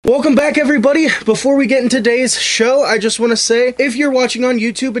Welcome back, everybody. Before we get into today's show, I just want to say, if you're watching on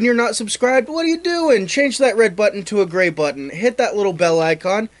YouTube and you're not subscribed, what are you doing? Change that red button to a gray button. Hit that little bell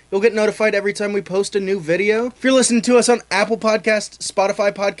icon. You'll get notified every time we post a new video. If you're listening to us on Apple Podcasts,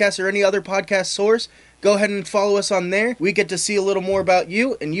 Spotify Podcasts, or any other podcast source, go ahead and follow us on there. We get to see a little more about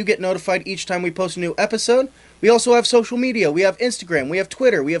you, and you get notified each time we post a new episode. We also have social media. We have Instagram, we have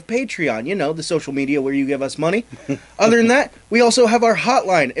Twitter, we have Patreon, you know, the social media where you give us money. Other than that, we also have our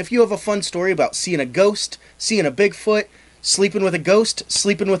hotline. If you have a fun story about seeing a ghost, seeing a Bigfoot, sleeping with a ghost,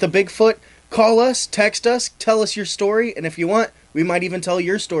 sleeping with a Bigfoot, call us, text us, tell us your story, and if you want, we might even tell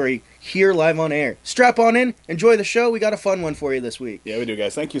your story here live on air. Strap on in, enjoy the show. We got a fun one for you this week. Yeah, we do,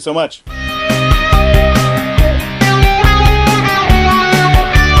 guys. Thank you so much.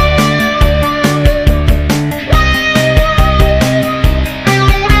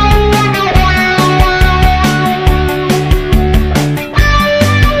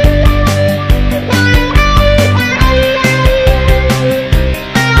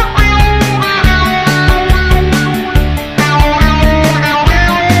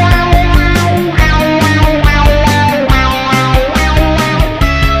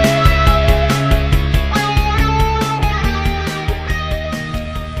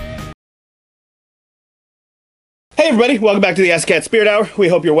 Hey everybody, welcome back to the AskCat Spirit Hour. We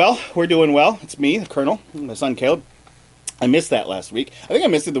hope you're well. We're doing well. It's me, the Colonel, and my son Caleb. I missed that last week. I think I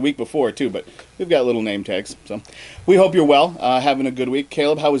missed it the week before too, but we've got little name tags. So we hope you're well, having a good week.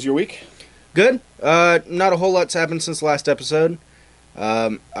 Caleb, how was your week? Good. Not a whole lot's happened since last episode.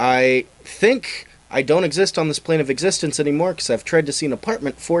 I think I don't exist on this plane of existence anymore because I've tried to see an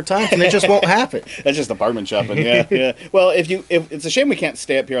apartment 4 times and it just won't happen. That's just apartment shopping, yeah. Well, if it's a shame we can't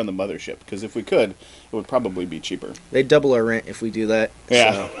stay up here on the mothership, because if we could, it would probably be cheaper. They'd double our rent if we do that.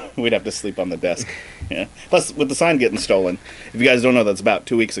 Yeah, so. We'd have to sleep on the desk. Yeah. Plus, with the sign getting stolen, if you guys don't know, that's about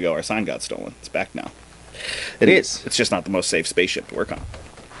 2 weeks ago our sign got stolen. It's back now. It is. It's just not the most safe spaceship to work on.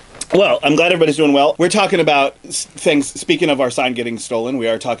 Well, I'm glad everybody's doing well. We're talking about things, speaking of our sign getting stolen, we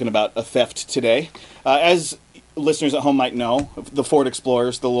are talking about a theft today. As listeners at home might know, the Ford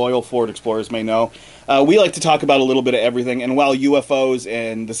Explorers, the loyal Ford Explorers may know, we like to talk about a little bit of everything, and while UFOs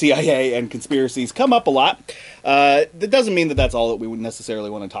and the CIA and conspiracies come up a lot, that doesn't mean that that's all that we would necessarily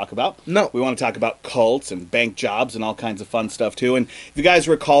want to talk about. No. We want to talk about cults and bank jobs and all kinds of fun stuff too, and if you guys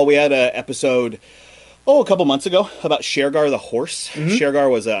recall, we had an episode a couple months ago about Shergar the horse. Mm-hmm.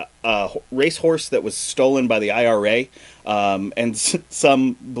 Shergar was a racehorse that was stolen by the IRA, and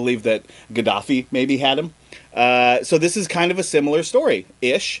some believe that Gaddafi maybe had him. So this is kind of a similar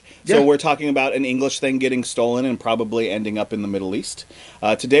story-ish. Yeah. So we're talking about an English thing getting stolen and probably ending up in the Middle East.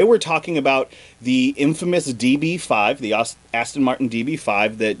 Today we're talking about the infamous DB5, the Aston Martin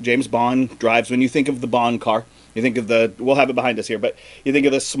DB5 that James Bond drives. When you think of the Bond car, you think of we'll have it behind us here, but you think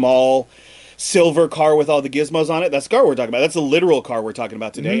of the small silver car with all the gizmos on it. That's the car we're talking about. That's the literal car we're talking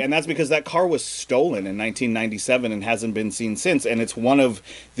about today. Mm-hmm. And that's because that car was stolen in 1997 and hasn't been seen since. And it's one of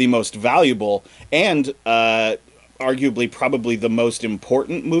the most valuable and arguably probably the most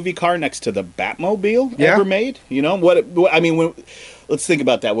important movie car next to the Batmobile ever made. You know, let's think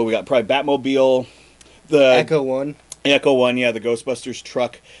about that. What we got? Probably Batmobile, the Echo One, yeah, the Ghostbusters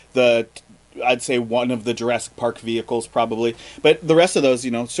truck, I'd say one of the Jurassic Park vehicles, probably. But the rest of those,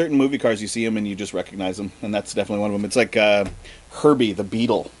 certain movie cars, you see them and you just recognize them. And that's definitely one of them. It's like Herbie the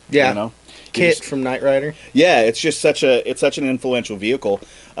Beetle. Yeah. Kit from Knight Rider. Yeah, it's just such an influential vehicle.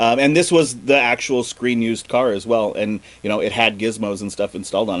 And this was the actual screen-used car as well. And, it had gizmos and stuff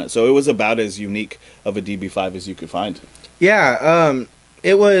installed on it. So it was about as unique of a DB5 as you could find. Yeah,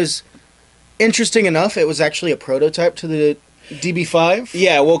 it was interesting enough. It was actually a prototype to the DB5?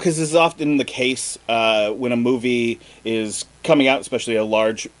 Yeah, well, because this is often the case when a movie is coming out, especially a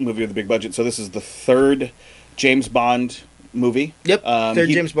large movie with a big budget. So this is the 3rd James Bond movie. Yep, 3rd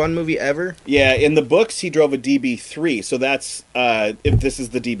James Bond movie ever. Yeah, in the books, he drove a DB3. So that's, if this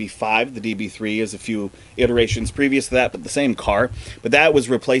is the DB5, the DB3 is a few iterations previous to that, but the same car. But that was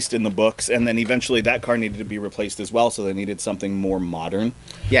replaced in the books, and then eventually that car needed to be replaced as well, so they needed something more modern.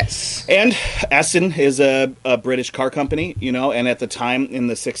 Yes. And Aston is a British car company, and at the time in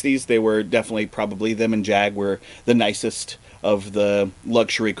the 60s, they were definitely probably, them and Jag were the nicest of the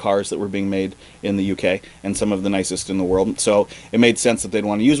luxury cars that were being made in the UK, and some of the nicest in the world. So it made sense that they'd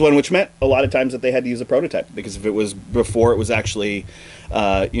want to use one, which meant a lot of times that they had to use a prototype, because if it was before it was actually,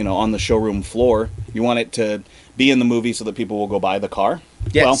 on the showroom floor, you want it to be in the movie so that people will go buy the car.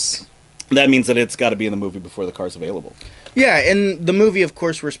 Yes. Well, that means that it's got to be in the movie before the car's available. Yeah, and the movie, of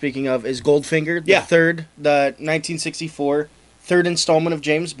course, we're speaking of is Goldfinger, the 1964 third installment of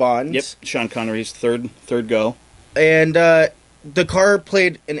James Bond. Yep, Sean Connery's third go. And the car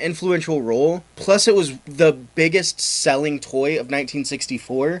played an influential role. Plus, it was the biggest selling toy of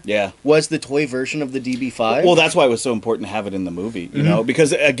 1964. Yeah. Was the toy version of the DB5. Well, that's why it was so important to have it in the movie, you know,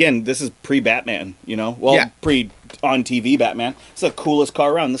 because again, this is pre-Batman, you know, well, pre-on-TV Batman. It's the coolest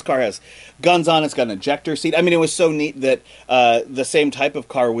car around. This car has guns on it. It's got an ejector seat. I mean, it was so neat that the same type of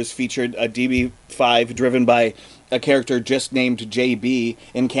car was featured, a DB5 driven by a character just named JB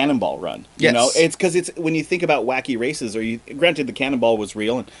in Cannonball Run. You know, it's because it's when you think about wacky races, granted the Cannonball was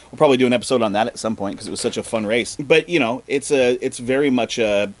real, and we'll probably do an episode on that at some point because it was such a fun race. But you know, it's very much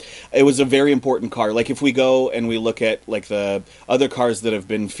it was a very important car. Like if we go and we look at like the other cars that have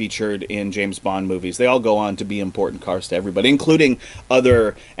been featured in James Bond movies, they all go on to be important cars to everybody, including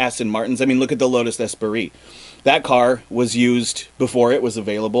other Aston Martins. I mean, look at the Lotus Esprit. That car was used before it was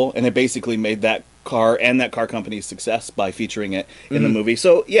available, and it basically made that car and that car company's success by featuring it in the movie.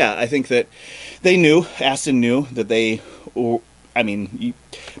 So, yeah, I think that Aston knew that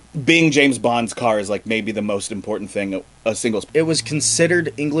being James Bond's car is like maybe the most important thing a single... It was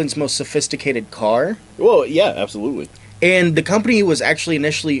considered England's most sophisticated car. Well, yeah, absolutely. And the company was actually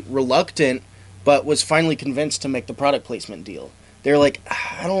initially reluctant, but was finally convinced to make the product placement deal. They're like,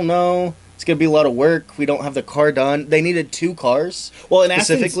 I don't know... It's going to be a lot of work. We don't have the car done. They needed 2 cars, well, and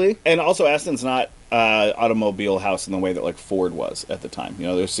specifically. And also, Aston's not automobile house in the way that like Ford was at the time. You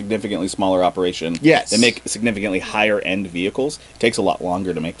know, they're significantly smaller operation. Yes. They make significantly higher end vehicles. It takes a lot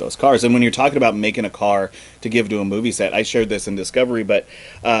longer to make those cars. And when you're talking about making a car to give to a movie set, I shared this in Discovery, but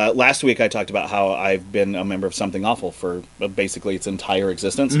last week I talked about how I've been a member of Something Awful for basically its entire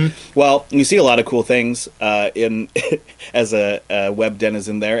existence. Well, you see a lot of cool things in as a web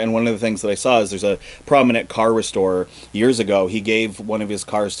denizen there, and one of the things that I saw is there's a prominent car restorer years ago. He gave one of his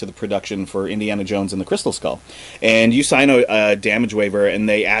cars to the production for Indiana Jones and the Crystal Skull, and you sign a damage waiver, and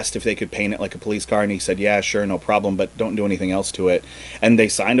they asked if they could paint it like a police car, and he said, yeah, sure, no problem, but don't do anything else to it. And they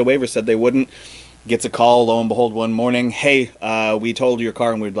signed a waiver, said they wouldn't. Gets a call, lo and behold, one morning, hey, we told your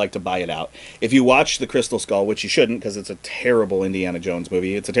car and we'd like to buy it out. If you watch The Crystal Skull, which you shouldn't because it's a terrible Indiana Jones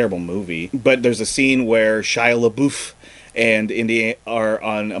movie, it's a terrible movie, but there's a scene where Shia LaBeouf and Indy are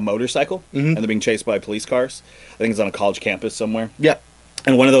on a motorcycle, and they're being chased by police cars. I think it's on a college campus somewhere. Yeah.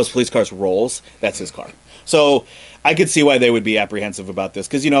 And one of those police cars rolls. That's his car. So I could see why they would be apprehensive about this.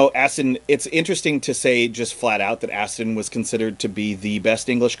 Because, you know, Aston, it's interesting to say just flat out that Aston was considered to be the best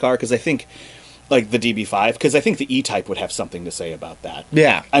English car. Because I think, like the DB5, because I think the E-Type would have something to say about that.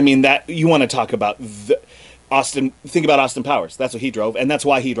 Yeah. I mean, that you want to talk about think about Austin Powers. That's what he drove, and that's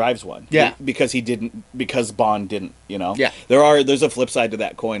why he drives one. Yeah. Because Bond didn't, you know? Yeah. There's a flip side to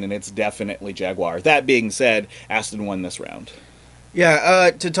that coin, and it's definitely Jaguar. That being said, Aston won this round.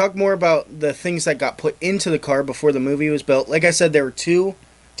 Yeah, to talk more about the things that got put into the car before the movie was built, like I said, there were 2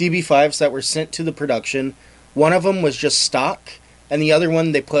 DB5s that were sent to the production. One of them was just stock, and the other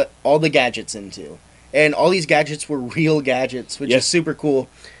one they put all the gadgets into. And all these gadgets were real gadgets, which is super cool.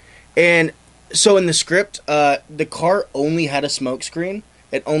 And so in the script, the car only had a smoke screen.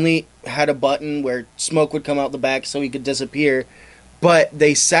 It only had a button where smoke would come out the back so he could disappear. But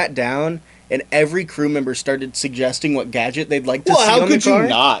they sat down, and every crew member started suggesting what gadget they'd like to see on the car. Well, how could you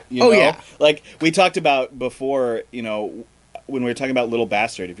not? You know? Yeah. Like, we talked about before, you know, when we were talking about Little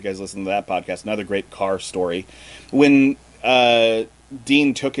Bastard, if you guys listen to that podcast, another great car story. When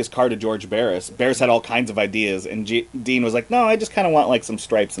Dean took his car to George Barris had all kinds of ideas, and Dean was like, no, I just kind of want like some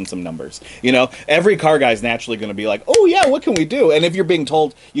stripes and some numbers. You know, every car guy's naturally going to be like, oh yeah, what can we do? And if you're being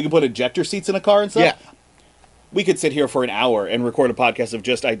told you can put ejector seats in a car and stuff, we could sit here for an hour and record a podcast of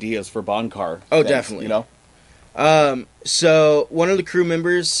just ideas for Bond car. Oh, definitely. You know? So one of the crew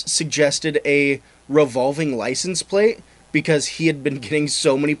members suggested a revolving license plate because he had been getting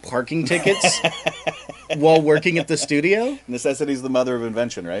so many parking tickets while working at the studio. Necessity's the mother of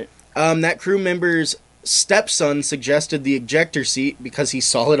invention, right? That crew member's stepson suggested the ejector seat because he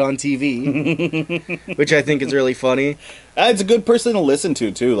saw it on TV, which I think is really funny. It's a good person to listen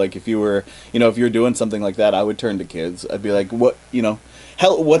to, too. Like, if you were doing something like that, I would turn to kids. I'd be like,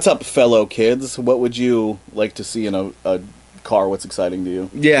 what's up, fellow kids? What would you like to see in a car? What's exciting to you?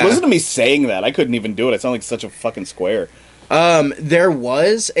 Yeah. Listen to me saying that. I couldn't even do it. I sound like such a fucking square. There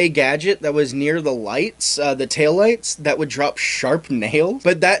was a gadget that was near the lights, the tail lights, that would drop sharp nails,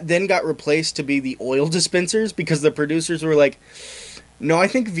 but that then got replaced to be the oil dispensers because the producers were like, no, I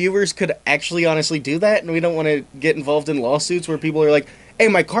think viewers could actually honestly do that, and we don't want to get involved in lawsuits where people are like, hey,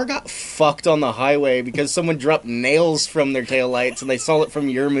 my car got fucked on the highway because someone dropped nails from their taillights and they saw it from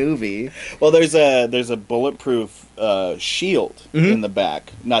your movie. Well, there's a bulletproof shield in the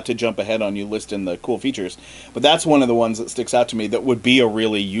back. Not to jump ahead on you listing the cool features, but that's one of the ones that sticks out to me that would be a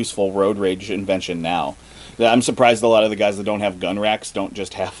really useful road rage invention now. I'm surprised a lot of the guys that don't have gun racks don't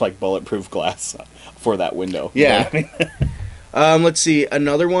just have like bulletproof glass for that window. Yeah. You know what I mean? Let's see,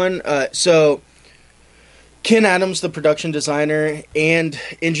 another one. So Ken Adams, the production designer, and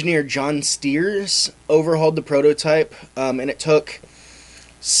engineer John Steers overhauled the prototype, and it took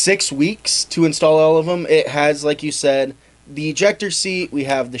 6 weeks to install all of them. It has, like you said, the ejector seat, we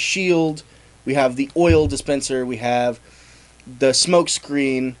have the shield, we have the oil dispenser, we have the smoke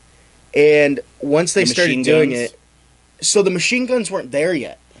screen, and once they started doing it, so the machine guns weren't there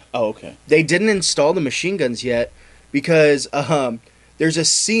yet. Oh, okay. They didn't install the machine guns yet because there's a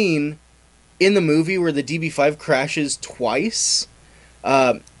scene in the movie where the DB5 crashes twice.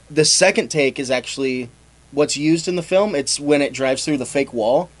 The second take is actually what's used in the film. It's when it drives through the fake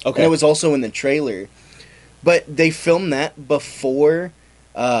wall. Okay. And it was also in the trailer. But they filmed that before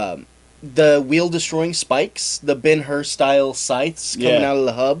the wheel-destroying spikes, the Ben-Hur style scythes coming out of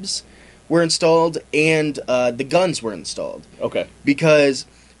the hubs, were installed, and the guns were installed. Okay. Because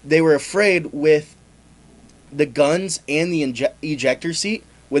they were afraid with the guns and the ejector seat,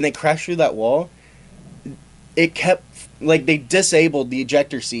 when they crashed through that wall, it kept, like, they disabled the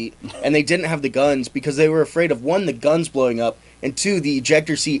ejector seat, and they didn't have the guns because they were afraid of, one, the guns blowing up, and two, the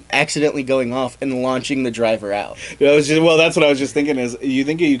ejector seat accidentally going off and launching the driver out. Well, that's what I was just thinking is, you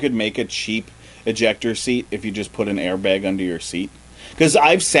think you could make a cheap ejector seat if you just put an airbag under your seat? Because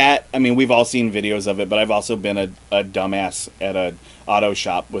we've all seen videos of it, but I've also been a dumbass at a auto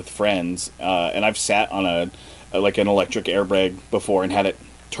shop with friends, and I've sat on an electric airbag before and had it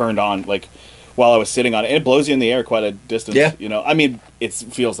turned on, like, while I was sitting on it. And it blows you in the air quite a distance. Yeah. You know, I mean, it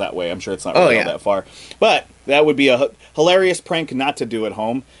feels that way. I'm sure it's not really all that far. But that would be a hilarious prank not to do at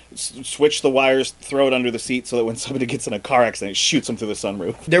home. Switch the wires, throw it under the seat so that when somebody gets in a car accident, it shoots them through the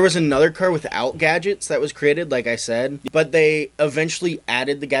sunroof. There was another car without gadgets that was created, like I said, but they eventually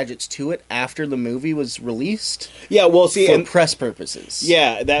added the gadgets to it after the movie was released. Yeah, well, see, for press purposes.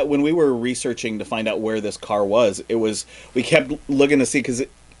 Yeah, that when we were researching to find out where this car was, we kept looking to see, because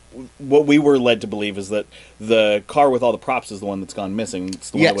what we were led to believe is that the car with all the props is the one that's gone missing.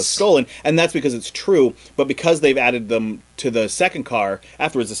 It's the one that was stolen, and that's because it's true. But because they've added them to the second car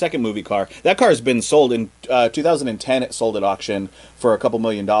afterwards, the second movie car, that car has been sold in 2010. It sold at auction for a couple $1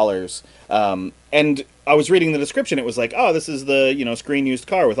 million. And I was reading the description. It was like, oh, this is the screen used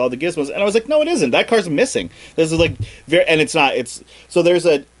car with all the gizmos, and I was like, no, it isn't. That car's missing. This is like and it's not. It's so there's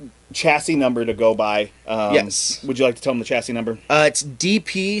a chassis number to go by. Yes. Would you like to tell them the chassis number? It's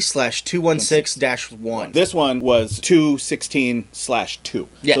DP/216-1. This one was 216/2.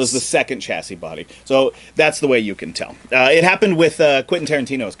 Yes. So it's the second chassis body. So that's the way you can tell. It happened with Quentin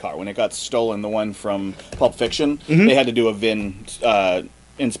Tarantino's car when it got stolen. The one from Pulp Fiction. Mm-hmm. They had to do a VIN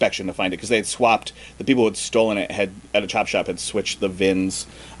inspection to find it because they had swapped. The people who had stolen it at a chop shop had switched the VINs,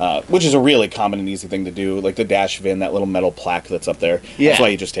 which is a really common and easy thing to do. Like the dash VIN, that little metal plaque that's up there. Yeah. That's why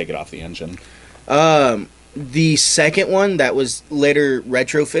you just take it off the engine. The second one that was later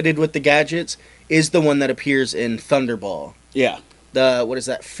retrofitted with the gadgets is the one that appears in Thunderball. Yeah. What is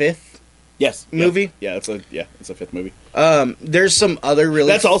that, fifth? Yes. Movie? Yeah, it's a fifth movie. There's some other really...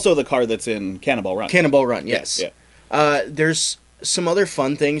 That's also the car that's in Cannonball Run. Cannonball Run, yes. Yeah. There's some other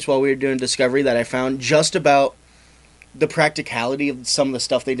fun things while we were doing Discovery that I found just about the practicality of some of the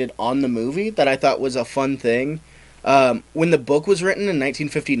stuff they did on the movie that I thought was a fun thing. When the book was written in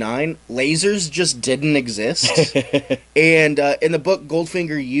 1959, lasers just didn't exist. And in the book,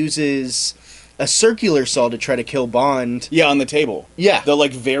 Goldfinger uses a circular saw to try to kill Bond. Yeah, on the table. Yeah. The,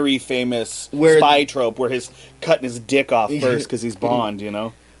 very famous spy trope where he's cutting his dick off first because he's Bond,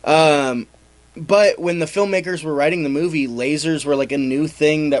 But when the filmmakers were writing the movie, lasers were a new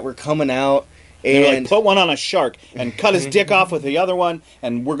thing that were coming out. And put one on a shark and cut his dick off with the other one,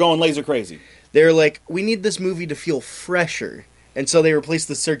 and we're going laser crazy. They're like, we need this movie to feel fresher. And so they replaced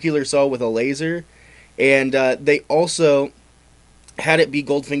the circular saw with a laser. And they also had it be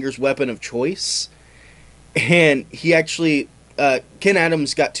Goldfinger's weapon of choice. And he actually... Ken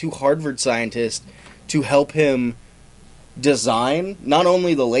Adams got two Harvard scientists to help him design not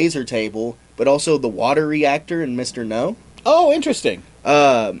only the laser table, but also the water reactor in Mr. No. Oh, interesting.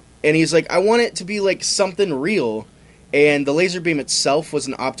 And he's like, I want it to be something real. And the laser beam itself was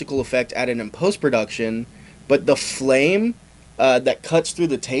an optical effect added in post-production, but the flame that cuts through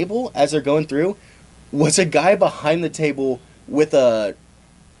the table as they're going through was a guy behind the table with a...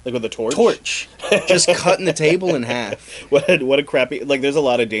 with a torch? Torch. Just cutting the table in half. What a crappy... there's a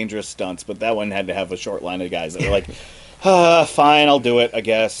lot of dangerous stunts, but that one had to have a short line of guys that were fine, I'll do it, I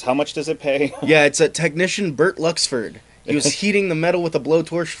guess. How much does it pay? Yeah, it's a technician, Burt Luxford. He was heating the metal with a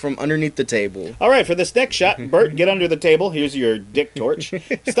blowtorch from underneath the table. All right, for this next shot, Bert, get under the table. Here's your dick torch.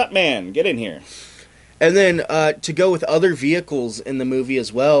 Stuntman, get in here. And then to go with other vehicles in the movie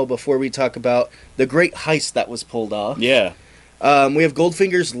as well, before we talk about the great heist that was pulled off. Yeah. We have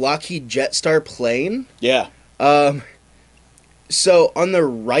Goldfinger's Lockheed Jetstar plane. Yeah. So on the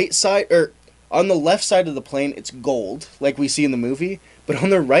right side, or on the left side of the plane, it's gold, like we see in the movie. But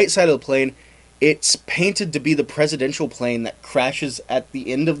on the right side of the plane, it's painted to be the presidential plane that crashes at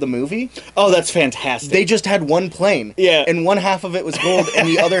the end of the movie. Oh, that's fantastic. They just had one plane. Yeah. And one half of it was gold, and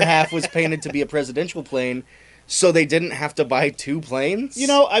the other half was painted to be a presidential plane, so they didn't have to buy two planes. You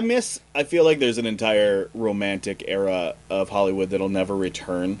know, I feel like there's an entire romantic era of Hollywood that'll never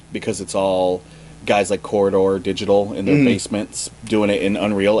return because it's all guys like Corridor Digital in their basements doing it in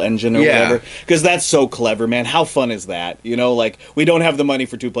Unreal Engine or whatever. Because that's so clever, man. How fun is that? You know, like, we don't have the money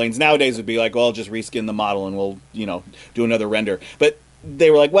for two planes. Nowadays it'd be like, well, I'll just reskin the model and we'll, you know, do another render. But they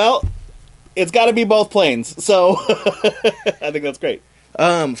were like, well, it's got to be both planes. So I think that's great.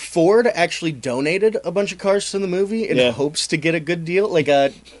 Ford actually donated a bunch of cars to the movie in hopes to get a good deal, like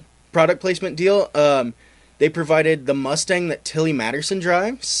a product placement deal. They provided the Mustang that Tilly Matterson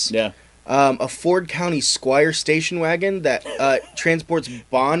drives. Yeah. A Ford County Squire station wagon that transports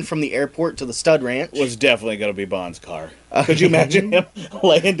Bond from the airport to the stud ranch. Was definitely going to be Bond's car. Could you imagine him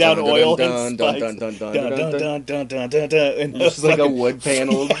laying down oil and just like a wood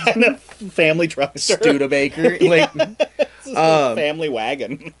paneled family truck Studebaker, like family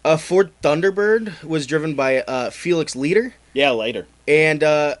wagon. A Ford Thunderbird was driven by Felix Leader. Yeah, later. And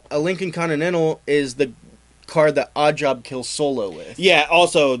a Lincoln Continental is the car that Oddjob kills Solo with. Yeah,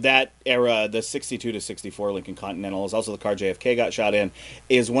 also that era, the 62 to 64 Lincoln Continental is also the car JFK got shot in,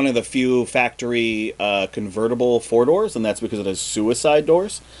 is one of the few factory convertible four-doors, and that's because it has suicide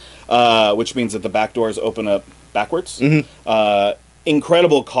doors, which means that the back doors open up backwards.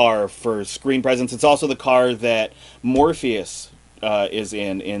 Incredible car for screen presence. It's also the car that Morpheus is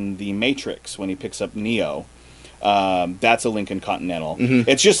in The Matrix when he picks up Neo. That's a Lincoln Continental.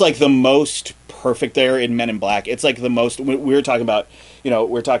 It's just like the most perfect there in Men in Black. It's like the most. We were talking about,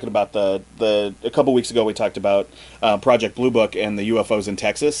 the a couple weeks ago we talked about Project Blue Book and the UFOs in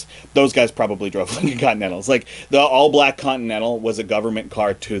Texas. Those guys probably drove Lincoln Continentals. Like the all black Continental was a government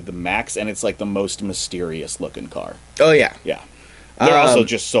car to the max, and it's like the most mysterious looking car. Oh yeah, yeah. They're also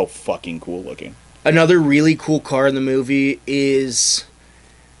just so fucking cool looking. Another really cool car in the movie is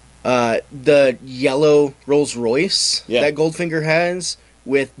the yellow Rolls Royce that Goldfinger has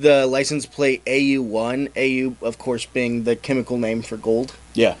with the license plate AU1. AU, of course, being the chemical name for gold.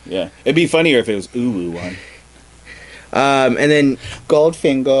 Yeah, yeah. It'd be funnier if it was UU1. And then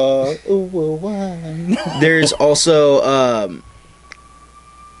Goldfinger, UU1. There's also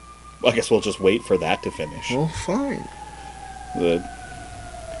I guess we'll just wait for that to finish. Well, fine. You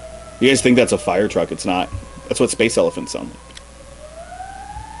guys think that's a fire truck? It's not. That's what space elephants sound like.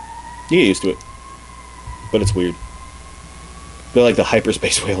 You get used to it. But it's weird. They're like the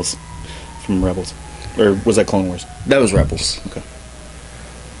hyperspace whales from Rebels. Or was that Clone Wars? That was Rebels. Okay.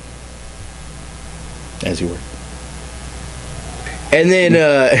 As you were. And then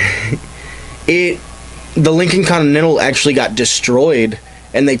the Lincoln Continental actually got destroyed,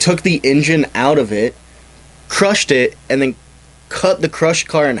 and they took the engine out of it, crushed it, and then cut the crushed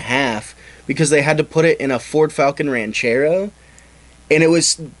car in half because they had to put it in a Ford Falcon Ranchero. And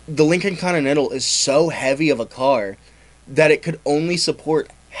the Lincoln Continental is so heavy of a car that it could only support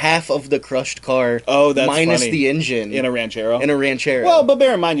half of the crushed car. Oh, that's minus funny. the engine in a Ranchero. Well, but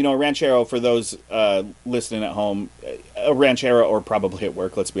bear in mind, a Ranchero, for those listening at home, a Ranchero, or probably at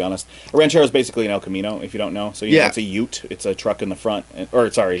work, let's be honest, a Ranchero is basically an El Camino, if you don't know. So know, it's a Ute. It's a truck in the front,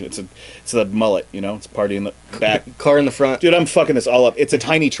 it's a mullet. It's a party in the back, car in the front. Dude, I'm fucking this all up. It's a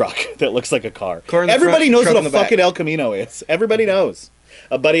tiny truck that looks like a car. Everybody knows what a fucking El Camino is. Everybody knows.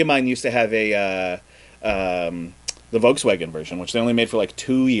 A buddy of mine used to have the Volkswagen version, which they only made for like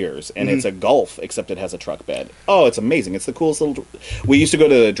 2 years, and it's a Golf, except it has a truck bed. Oh, it's amazing. It's the coolest little... We used to go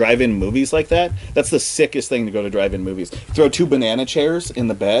to drive-in movies like that. That's the sickest thing to go to drive-in movies. Throw 2 banana chairs in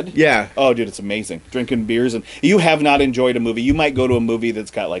the bed. Yeah. Oh, dude, it's amazing. Drinking beers, and you have not enjoyed a movie. You might go to a movie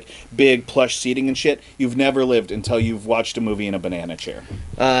that's got like big plush seating and shit. You've never lived until you've watched a movie in a banana chair.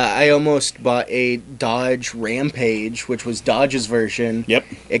 I almost bought a Dodge Rampage, which was Dodge's version. Yep.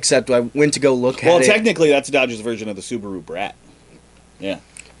 Except I went to go look at it. Well, technically, that's Dodge's version of the Subaru Brat. Yeah.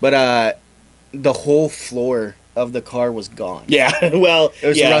 But the whole floor of the car was gone. Yeah, well... It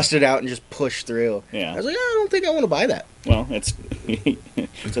was rusted out and just pushed through. Yeah. I was like, I don't think I want to buy that. Well, it's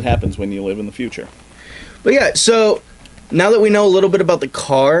what happens when you live in the future. But yeah, so now that we know a little bit about the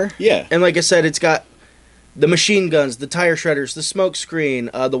car... Yeah. And like I said, it's got the machine guns, the tire shredders, the smoke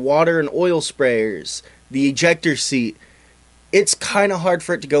screen, the water and oil sprayers, the ejector seat. It's kind of hard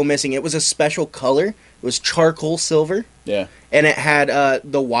for it to go missing. It was a special color It was charcoal silver, Yeah. and it had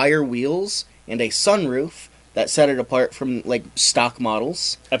the wire wheels and a sunroof that set it apart from like stock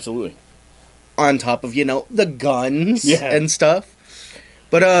models. Absolutely. On top of the guns Yeah. and stuff,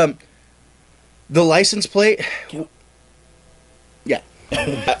 but the license plate, yeah,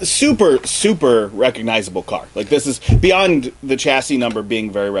 Super, super recognizable car. Like, this is beyond the chassis number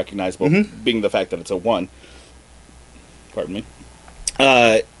being very recognizable, being the fact that it's a 1. Pardon me.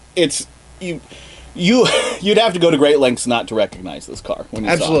 It's you'd have to go to great lengths not to recognize this car when you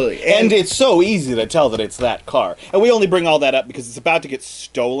Absolutely. saw it. And it's so easy to tell that it's that car. And we only bring all that up because it's about to get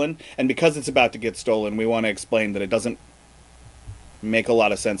stolen, and because it's about to get stolen, we want to explain that it doesn't make a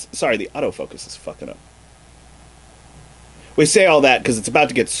lot of sense. Sorry, the autofocus is fucking up. We say all that because it's about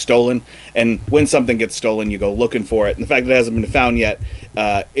to get stolen, and when something gets stolen, you go looking for it. And the fact that it hasn't been found yet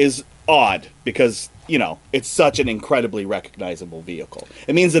is odd because, it's such an incredibly recognizable vehicle.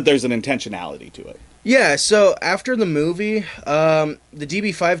 It means that there's an intentionality to it. yeah. So after the movie, the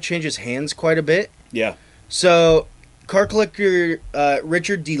DB5 changes hands quite a bit. Yeah. So car collector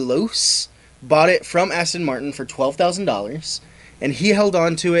Richard DeLose bought it from Aston Martin for $12,000, and he held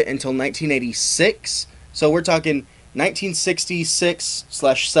on to it until 1986. So we're talking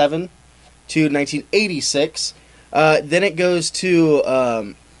 1966/7 to 1986. Then it goes to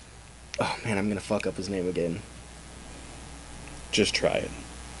oh man, I'm gonna fuck up his name again. Just try it.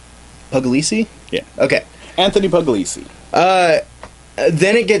 Puglisi? Yeah. Okay. Anthony Puglisi.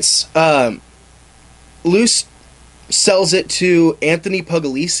 Then it gets Luce sells it to Anthony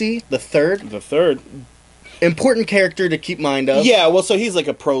Puglisi the third. The third. Important character to keep mind of. Yeah, well, so he's like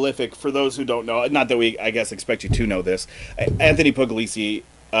a prolific, for those who don't know, not that we, I guess, expect you to know this, Anthony Puglisi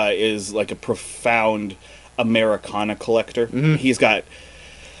is like a profound Americana collector. He's got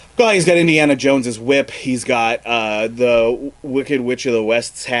Indiana Jones's whip. He's got the Wicked Witch of the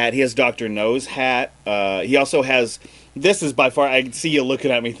West's hat. He has Dr. No's hat. He also has, this is by far, I can see you looking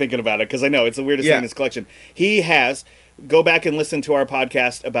at me thinking about it, because I know it's the weirdest thing in his collection. He has, go back and listen to our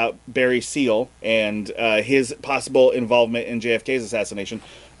podcast about Barry Seal and his possible involvement in JFK's assassination.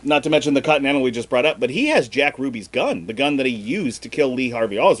 Not to mention the Continental we just brought up, but he has Jack Ruby's gun, the gun that he used to kill Lee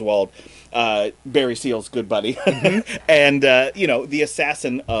Harvey Oswald, Barry Seal's good buddy, and the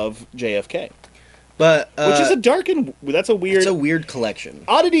assassin of JFK. But Which is that's a weird. It's a weird collection.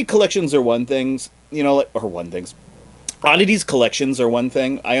 Oddity collections are one things, Oddities collections are one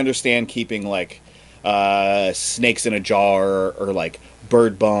thing. I understand keeping like snakes in a jar or like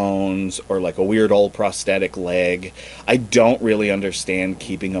bird bones or like a weird old prosthetic leg. I don't really understand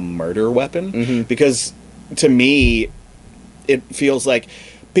keeping a murder weapon because to me it feels like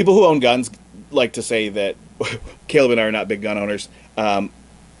people who own guns like to say that Caleb and I are not big gun owners.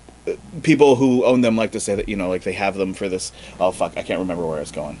 People who own them like to say that, like they have them for this. Oh fuck, I can't remember where I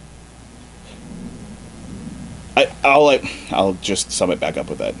was going. I'll just sum it back up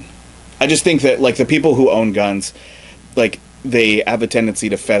with that. I just think that like the people who own guns, like they have a tendency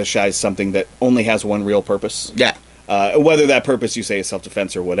to fetishize something that only has one real purpose. Yeah. Whether that purpose you say is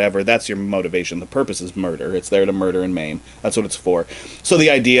self-defense or whatever, that's your motivation. The purpose is murder. It's there to murder and maim. That's what it's for. So the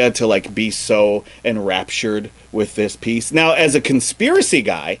idea to like be so enraptured with this piece. Now, as a conspiracy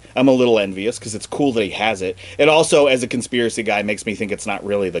guy, I'm a little envious because it's cool that he has it. It also, as a conspiracy guy, makes me think it's not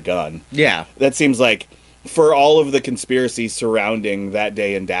really the gun. Yeah. That seems like, for all of the conspiracies surrounding that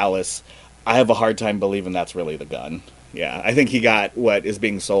day in Dallas, I have a hard time believing that's really the gun. Yeah, I think he got what is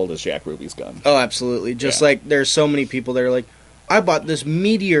being sold as Jack Ruby's gun. Oh, absolutely. Just like there's so many people that are like, I bought this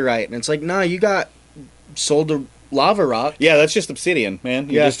meteorite, and it's like, nah, you got sold a lava rock. Yeah, that's just obsidian, man.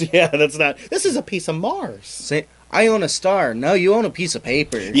 That's not. This is a piece of Mars. Say, I own a star. No, you own a piece of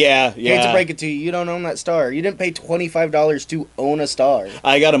paper. Yeah. Hate to break it to you, you don't own that star. You didn't pay $25 to own a star.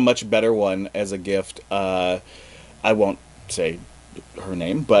 I got a much better one as a gift. I won't say her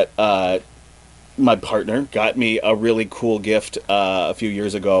name, but my partner got me a really cool gift a few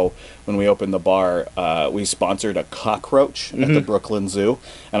years ago when we opened the bar. We sponsored a cockroach at the Brooklyn Zoo,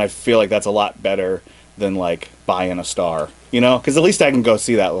 and I feel like that's a lot better than like buying a star, because at least I can go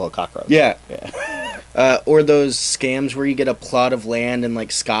see that little cockroach. Yeah. Or those scams where you get a plot of land in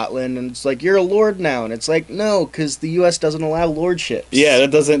like Scotland and it's like, you're a lord now, and it's like, no, because the US doesn't allow lordships. Yeah,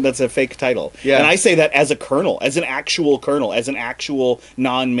 that's a fake title. Yeah. And I say that as a colonel, as an actual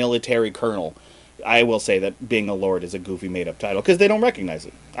non-military colonel. I will say that being a lord is a goofy made-up title because they don't recognize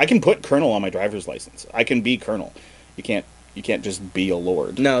it. I can put colonel on my driver's license. I can be colonel. You can't just be a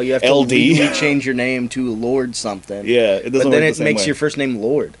lord. No, you have to legally change your name to Lord something. Yeah, it doesn't. But then work it the same makes way. your first name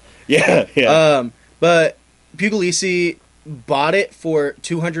Lord. Yeah. But Puglisi bought it for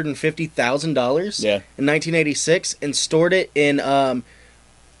 $250,000 Yeah. in 1986 and stored it in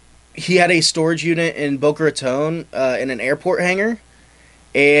he had a storage unit in Boca Raton in an airport hangar,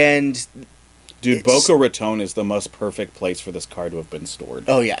 and Dude, Boca Raton is the most perfect place for this car to have been stored.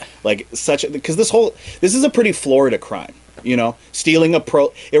 oh yeah, Like because this is a pretty Florida crime. You know, stealing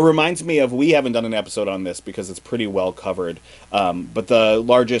it reminds me of, we haven't done an episode on this because it's pretty well covered. But the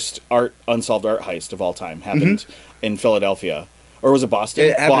largest unsolved art heist of all time happened in Philadelphia, or was it Boston?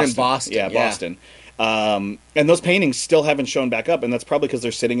 It happened in Boston. Yeah, Boston. And those paintings still haven't shown back up, and that's probably because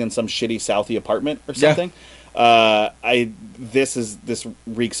they're sitting in some shitty Southie apartment or something. This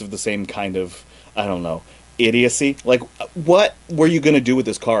reeks of the same kind of, I don't know, idiocy. Like, what were you going to do with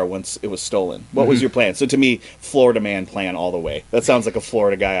this car once it was stolen? What was your plan? So to me, Florida man plan all the way. That sounds like a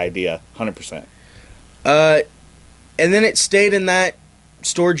Florida guy idea, 100%. And then it stayed in that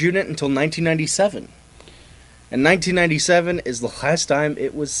storage unit until 1997. And 1997 is the last time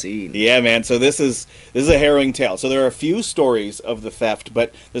it was seen. Yeah, man. So this is a harrowing tale. So there are a few stories of the theft,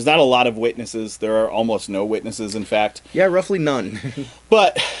 but there's not a lot of witnesses. There are almost no witnesses, in fact. Yeah, roughly none.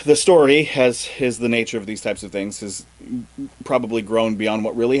 But the story, as is the nature of these types of things, has probably grown beyond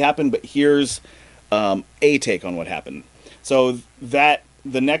what really happened. But here's a take on what happened. So that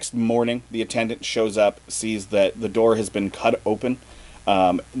the next morning, the attendant shows up, sees that the door has been cut open.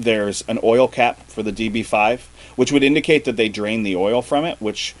 There's an oil cap for the DB5, which would indicate that they drained the oil from it,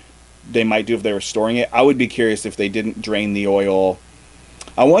 which they might do if they were storing it. I would be curious if they didn't drain the oil.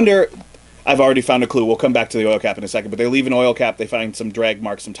 I wonder, I've already found a clue. We'll come back to the oil cap in a second, but they leave an oil cap, they find some drag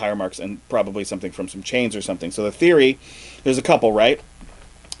marks, some tire marks, and probably something from some chains or something. So the theory, there's a couple, right?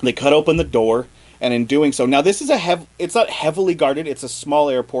 They cut open the door, and in doing so, now this is it's not heavily guarded, it's a small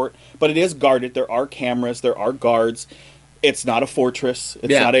airport, but it is guarded. There are cameras, there are guards. It's not a fortress.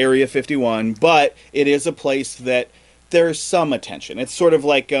 It's not Area 51, but it is a place that there's some attention. It's sort of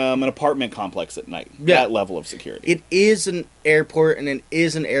like an apartment complex at night. Yeah. That level of security. It is an airport, and it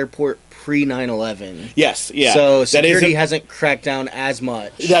is an airport pre 9/11. Yes, yeah. So security hasn't cracked down as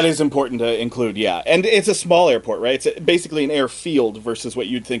much. That is important to include, yeah. And it's a small airport, right? It's basically an airfield versus what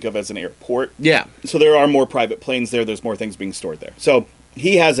you'd think of as an airport. Yeah. So there are more private planes there. There's more things being stored there. So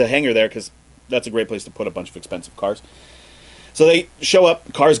he has a hangar there because that's a great place to put a bunch of expensive cars. So they show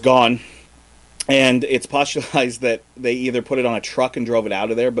up, car's gone, and it's postulated that they either put it on a truck and drove it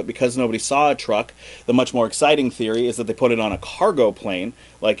out of there, but because nobody saw a truck, the much more exciting theory is that they put it on a cargo plane,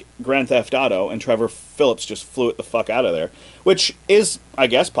 like Grand Theft Auto, and Trevor Phillips just flew it the fuck out of there, which is, I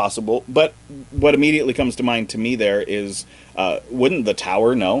guess, possible, but what immediately comes to mind to me there is, wouldn't the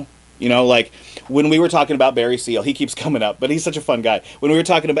tower know? You know, like, when we were talking about Barry Seal, he keeps coming up, but he's such a fun guy. When we were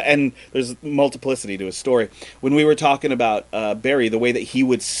talking about, and there's multiplicity to his story, when we were talking about Barry, the way that he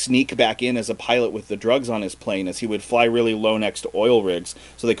would sneak back in as a pilot with the drugs on his plane is he would fly really low next to oil rigs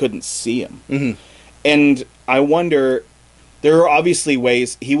so they couldn't see him. Mm-hmm. And I wonder, there are obviously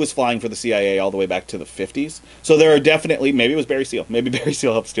ways, he was flying for the CIA all the way back to the 50s, so there are definitely, maybe it was Barry Seal, maybe Barry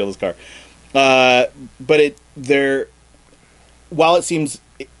Seal helped steal his car. But while it seems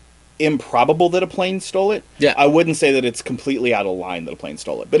improbable that a plane stole it, I wouldn't say that it's completely out of line that a plane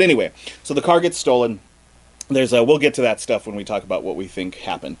stole it. But anyway, so the car gets stolen. We'll get to that stuff when we talk about what we think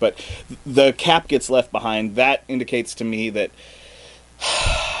happened. But the cap gets left behind. That indicates to me that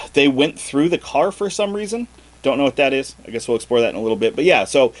they went through the car for some reason. Don't know what that is. I guess we'll explore that in a little bit. But yeah,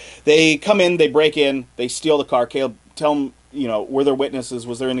 so they come in, they break in, they steal the car. Caleb, tell them, were there witnesses?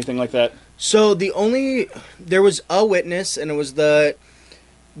 Was there anything like that? So there was a witness, and it was the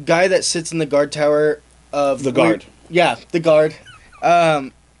guy that sits in the guard tower of the guard. The guard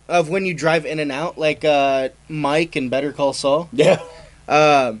of when you drive in and out, like Mike in Better Call Saul. Yeah.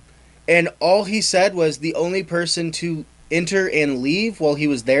 And all he said was the only person to enter and leave while he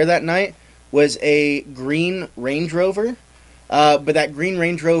was there that night was a green Range Rover. But that green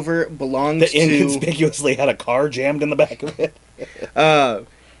Range Rover belonged that inconspicuously had a car jammed in the back of it.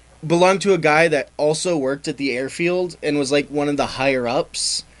 Belonged to a guy that also worked at the airfield and was like one of the higher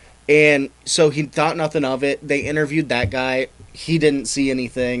ups. And so he thought nothing of it. They interviewed that guy. He didn't see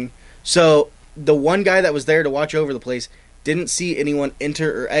anything. So the one guy that was there to watch over the place didn't see anyone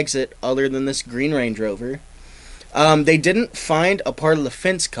enter or exit other than this green Range Rover. They didn't find a part of the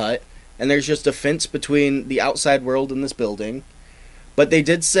fence cut, and there's just a fence between the outside world and this building. But they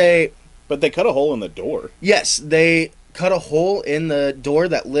did say... But they cut a hole in the door. Yes, they cut a hole in the door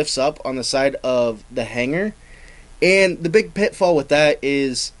that lifts up on the side of the hangar. And the big pitfall with that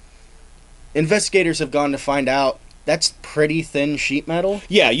is investigators have gone to find out that's pretty thin sheet metal.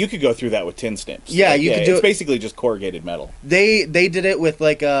 Yeah, you could go through that with tin snips. Yeah, you could do it. It's basically just corrugated metal. They did it with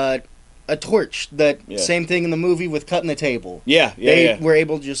like a torch. Same thing in the movie with cutting the table. Yeah. They were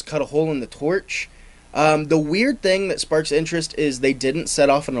able to just cut a hole in the torch. The weird thing that sparks interest is they didn't set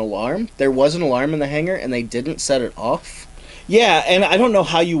off an alarm. There was an alarm in the hangar, and they didn't set it off. Yeah, and I don't know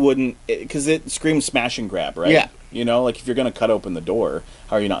how you wouldn't, because it screams smash and grab, right? Yeah. You know, like if you're going to cut open the door,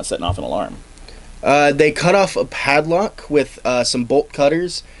 how are you not setting off an alarm? They cut off a padlock with some bolt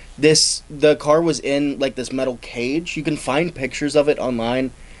cutters. The car was in like this metal cage. You can find pictures of it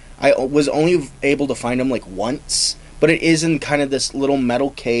online. I was only able to find them like once, but it is in kind of this little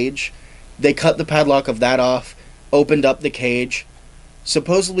metal cage. They cut the padlock of that off, opened up the cage,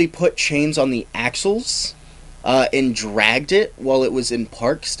 supposedly put chains on the axles, and dragged it while it was in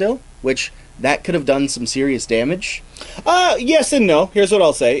park still, which that could have done some serious damage. Yes and no. Here's what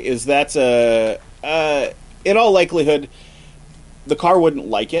I'll say, is that's in all likelihood, the car wouldn't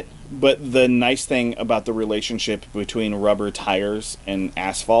like it, but the nice thing about the relationship between rubber tires and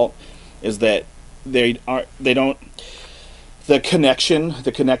asphalt is that the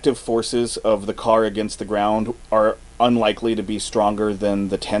connective forces of the car against the ground are unlikely to be stronger than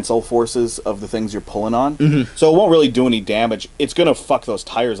the tensile forces of the things you're pulling on. Mm-hmm. So it won't really do any damage. It's going to fuck those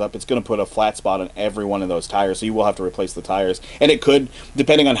tires up. It's going to put a flat spot on every one of those tires, so you will have to replace the tires. And it could,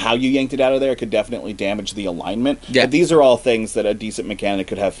 depending on how you yanked it out of there, it could definitely damage the alignment. Yeah. But these are all things that a decent mechanic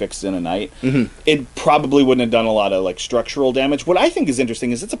could have fixed in a night. Mm-hmm. It probably wouldn't have done a lot of like structural damage. What I think is interesting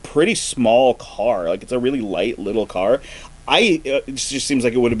is it's a pretty small car. Like, it's a really light little car. It just seems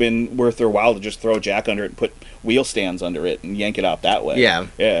like it would have been worth their while to just throw a jack under it and put wheel stands under it and yank it out that way. Yeah.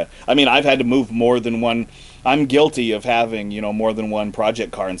 Yeah. I mean, I've had to move more than one. I'm guilty of having, more than one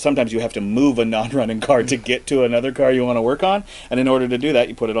project car, and sometimes you have to move a non-running car to get to another car you want to work on, and in order to do that,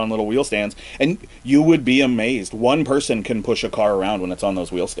 you put it on little wheel stands, and you would be amazed. One person can push a car around when it's on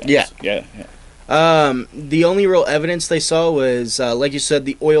those wheel stands. Yeah. Yeah. Yeah. The only real evidence they saw was, like you said,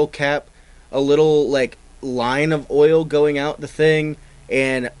 the oil cap, a little, like, line of oil going out the thing,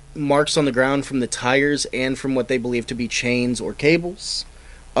 and marks on the ground from the tires and from what they believe to be chains or cables.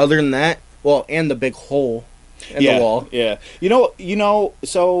 Other than that, well, and the big hole in the wall. Yeah.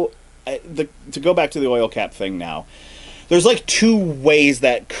 So to go back to the oil cap thing now, there's like two ways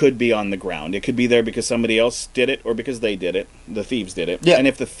that could be on the ground. It could be there because somebody else did it or because they did it. The thieves did it. Yeah. And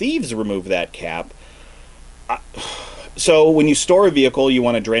if the thieves remove that cap, so when you store a vehicle, you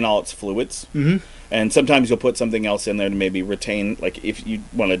want to drain all its fluids. Mm-hmm. And sometimes you'll put something else in there to maybe retain, like if you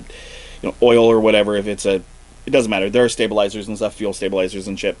want to, oil or whatever, if it's it doesn't matter. There are stabilizers and stuff, fuel stabilizers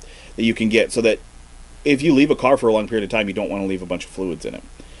and shit, that you can get so that if you leave a car for a long period of time, you don't want to leave a bunch of fluids in it.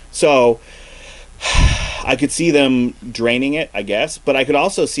 So I could see them draining it, I guess, but I could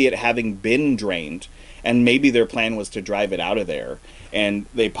also see it having been drained, and maybe their plan was to drive it out of there, and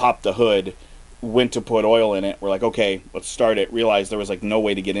they popped the hood, went to put oil in it, we're like, okay, let's start it, realized there was like no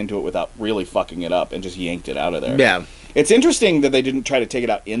way to get into it without really fucking it up, and just yanked it out of there. Yeah. It's interesting that they didn't try to take it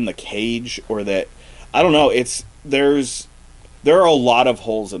out in the cage, or that, I don't know, there are a lot of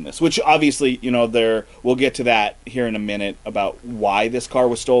holes in this, which obviously, we'll get to that here in a minute about why this car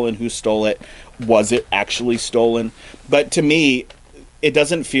was stolen, who stole it, was it actually stolen, but to me, it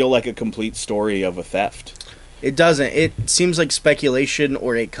doesn't feel like a complete story of a theft. It doesn't. It seems like speculation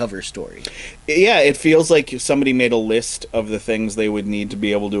or a cover story. Yeah, it feels like somebody made a list of the things they would need to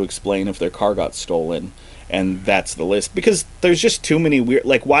be able to explain if their car got stolen, and that's the list. Because there's just too many weird...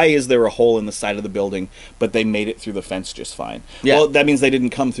 Like, why is there a hole in the side of the building, but they made it through the fence just fine? Yeah. Well, that means they didn't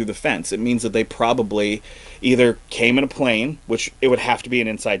come through the fence. It means that they probably either came in a plane, which it would have to be an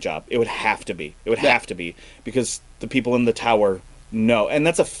inside job. It would have to be. It would have to be. Because the people in the tower... No, and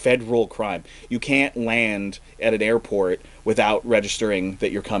that's a federal crime. You can't land at an airport without registering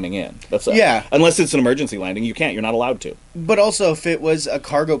that you're coming in. Unless it's an emergency landing, you can't. You're not allowed to. But also, if it was a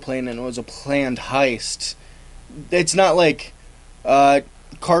cargo plane and it was a planned heist, it's not like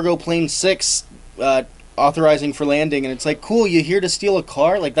Cargo Plane 6 authorizing for landing, and it's like, cool, you here to steal a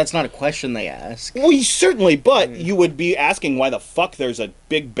car? Like, that's not a question they ask. Well, certainly, but you would be asking why the fuck there's a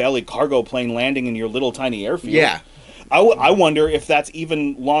big belly cargo plane landing in your little tiny airfield. Yeah. I wonder if that's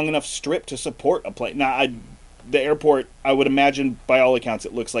even long enough strip to support a plane. Now, the airport, I would imagine, by all accounts,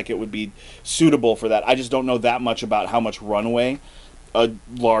 it looks like it would be suitable for that. I just don't know that much about how much runway a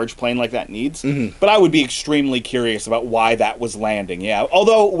large plane like that needs. Mm-hmm. But I would be extremely curious about why that was landing, yeah.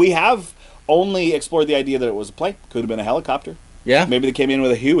 Although, we have only explored the idea that it was a plane. Could have been a helicopter. Yeah. Maybe they came in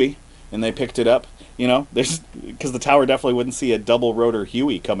with a Huey, and they picked it up. Because the tower definitely wouldn't see a double rotor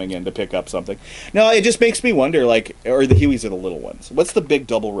Huey coming in to pick up something. No, it just makes me wonder, or the Hueys are the little ones. What's the big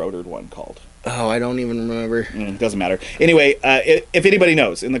double rotored one called? Oh, I don't even remember. Doesn't matter. Anyway, if anybody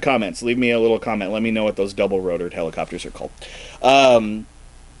knows in the comments, leave me a little comment. Let me know what those double rotored helicopters are called.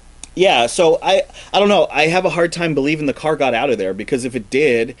 Yeah, so I don't know. I have a hard time believing the car got out of there, because if it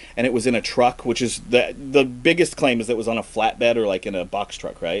did and it was in a truck, which is the biggest claim is that it was on a flatbed or like in a box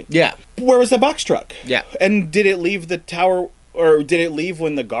truck, right? Yeah. Where was the box truck? Yeah. And did it leave the tower, or did it leave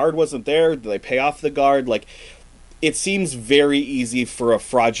when the guard wasn't there? Did they pay off the guard? Like, it seems very easy for a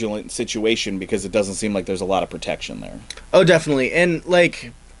fraudulent situation because it doesn't seem like there's a lot of protection there. Oh, definitely. And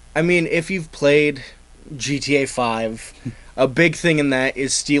like, I mean, if you've played GTA 5, a big thing in that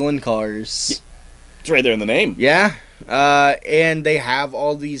is stealing cars. It's right there in the name. Yeah. And they have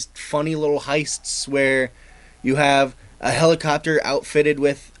all these funny little heists where you have a helicopter outfitted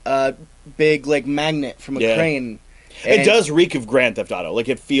with a big, like, magnet from a crane. It does reek of Grand Theft Auto. Like,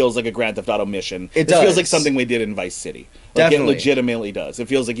 it feels like a Grand Theft Auto mission. It feels like something we did in Vice City. Like, Definitely. It legitimately does. It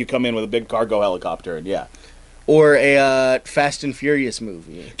feels like you come in with a big cargo helicopter, and yeah. Or a Fast and Furious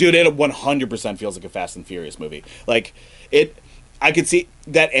movie. Dude, it 100% feels like a Fast and Furious movie. Like, I could see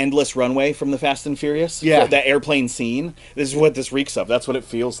that endless runway from the Fast and Furious. Yeah. That airplane scene. This is what this reeks of. That's what it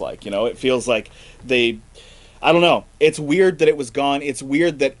feels like, you know? It feels like I don't know. It's weird that it was gone. It's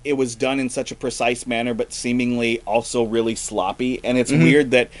weird that it was done in such a precise manner, but seemingly also really sloppy. And it's weird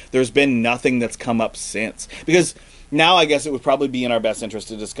that there's been nothing that's come up since. Because now I guess it would probably be in our best interest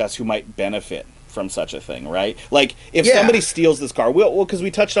to discuss who might benefit from such a thing, right? Like, if somebody steals this car, well, because we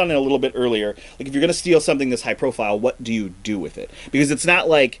touched on it a little bit earlier, like, if you're going to steal something this high profile, what do you do with it? Because it's not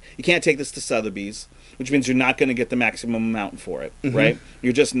like, you can't take this to Sotheby's, which means you're not going to get the maximum amount for it, right?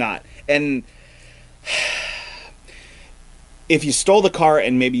 You're just not. And if you stole the car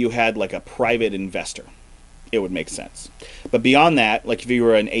and maybe you had, like, a private investor, it would make sense. But beyond that, like, if you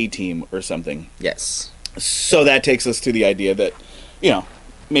were an A-team or something. Yes. So that takes us to the idea that, you know,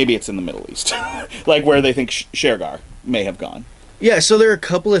 maybe it's in the Middle East. Like, where they think Shergar may have gone. Yeah, so there are a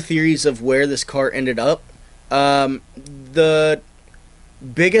couple of theories of where this car ended up. The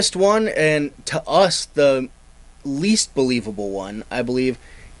biggest one, and to us, the least believable one, I believe,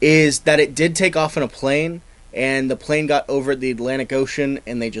 is that it did take off in a plane, and the plane got over the Atlantic Ocean,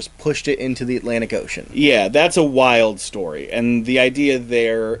 and they just pushed it into the Atlantic Ocean. Yeah, that's a wild story. And the idea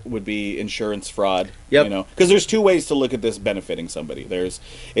there would be insurance fraud. Yep. You know, because there's two ways to look at this benefiting somebody.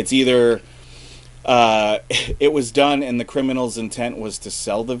 It's either it was done and the criminal's intent was to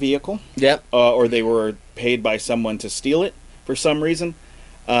sell the vehicle. Yep. Or they were paid by someone to steal it for some reason.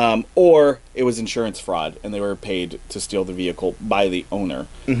 Or it was insurance fraud, and they were paid to steal the vehicle by the owner.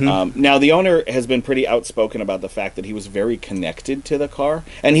 Now, the owner has been pretty outspoken about the fact that he was very connected to the car,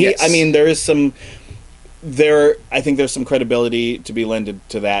 and I mean, I think there's some credibility to be lended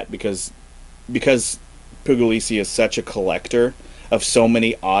to that because Puglisi is such a collector of so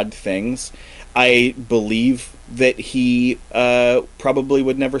many odd things. I believe that he probably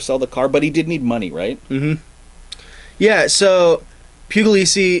would never sell the car, but he did need money, right? Yeah. So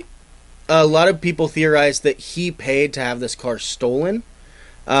Puglisi, a lot of people theorize that he paid to have this car stolen,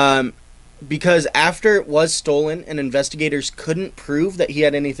 because after it was stolen and investigators couldn't prove that he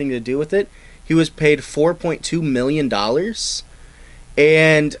had anything to do with it, he was paid $4.2 million.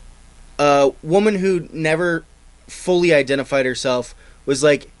 And a woman who never fully identified herself was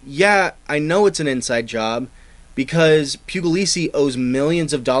like, yeah, I know it's an inside job, because Puglisi owes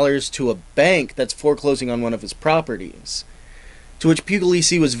millions of dollars to a bank that's foreclosing on one of his properties. To which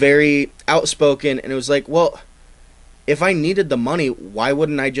Puglisi was very outspoken, and it was like, well, if I needed the money, why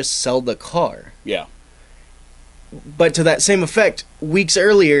wouldn't I just sell the car? Yeah. But to that same effect, weeks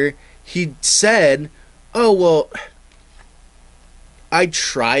earlier, he said, oh, well, I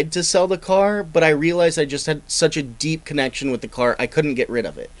tried to sell the car, but I realized I just had such a deep connection with the car, I couldn't get rid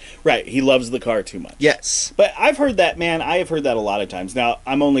of it. Right, he loves the car too much. Yes. But I've heard that, man, I have heard that a lot of times. Now,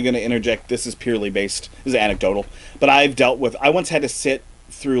 I'm only going to interject, this is anecdotal, but I once had to sit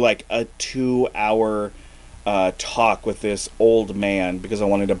through like a 2-hour talk with this old man because I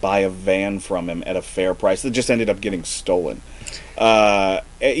wanted to buy a van from him at a fair price that just ended up getting stolen.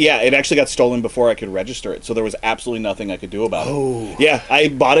 It actually got stolen before I could register it, so there was absolutely nothing I could do about it. Yeah, I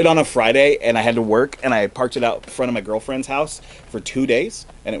bought it on a Friday, and I had to work, and I parked it out front of my girlfriend's house for 2 days,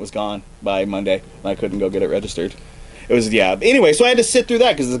 and it was gone by Monday, and I couldn't go get it registered. It was, Anyway, so I had to sit through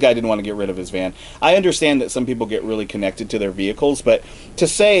that because this guy didn't want to get rid of his van. I understand that some people get really connected to their vehicles, but to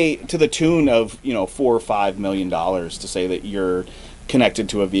say to the tune of, $4 or $5 million to say that you're connected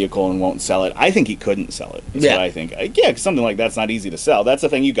to a vehicle and won't sell it, I think he couldn't sell it. That's what I think. Something like that's not easy to sell. That's the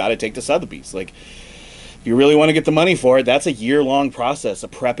thing you got to take to Sotheby's. Like, if you really want to get the money for it, that's a year-long process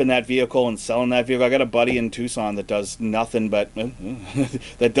of prepping that vehicle and selling that vehicle. I got a buddy in Tucson that does nothing but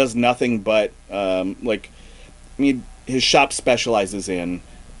his shop specializes in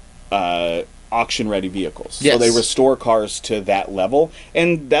auction-ready vehicles. Yes. So they restore cars to that level,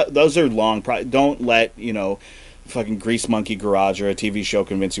 and those are long. Don't let fucking Grease Monkey Garage or a TV show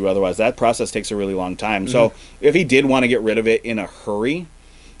convince you otherwise. That process takes a really long time. Mm-hmm. So if he did want to get rid of it in a hurry,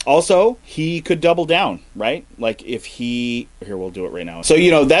 also he could double down, right? Like if we'll do it right now.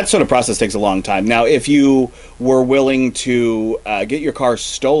 So that sort of process takes a long time. Now, if you were willing to get your car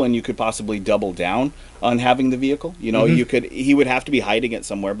stolen, you could possibly double down on having the vehicle. He would have to be hiding it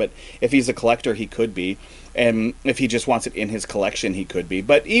somewhere, but if he's a collector, he could be, and if he just wants it in his collection, he could be.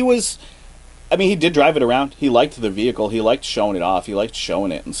 But he did drive it around. He liked the vehicle. He liked showing it off. He liked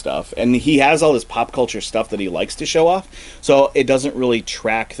showing it and stuff. And he has all this pop culture stuff that he likes to show off. So it doesn't really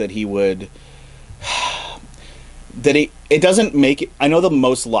track that he would... It doesn't make it... I know the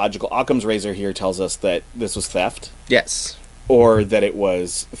most logical... Occam's Razor here tells us that this was theft. Yes. Or that it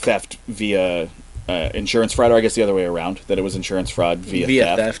was theft via insurance fraud, or I guess the other way around, that it was insurance fraud via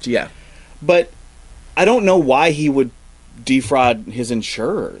theft. Yeah. But I don't know why he would defraud his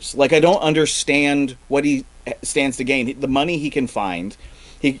insurers. Like, I don't understand what he stands to gain. The money he can find,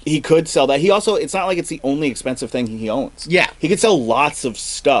 he could sell that. He also, it's not like it's the only expensive thing he owns. Yeah. He could sell lots of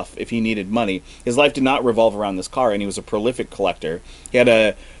stuff if he needed money. His life did not revolve around this car, and he was a prolific collector. He had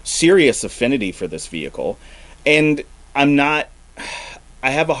a serious affinity for this vehicle. And I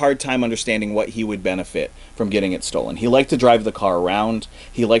have a hard time understanding what he would benefit from getting it stolen. He liked to drive the car around.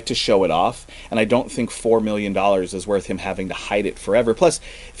 He liked to show it off. And I don't think $4 million is worth him having to hide it forever. Plus,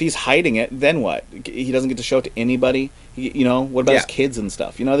 if he's hiding it, then what? He doesn't get to show it to anybody? What about his kids and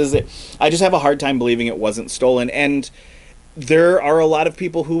stuff? I just have a hard time believing it wasn't stolen. And there are a lot of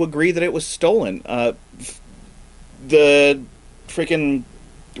people who agree that it was stolen. The freaking...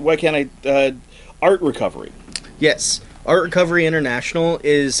 Why can't I... Art Recovery. Yes. Art Recovery International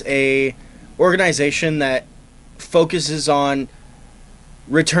is a organization that focuses on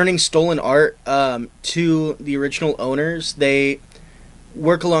returning stolen art to the original owners. They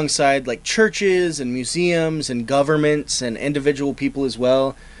work alongside like churches and museums and governments and individual people as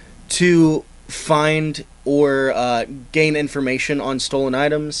well to find or gain information on stolen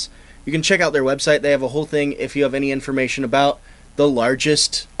items. You can check out their website. They have a whole thing if you have any information about the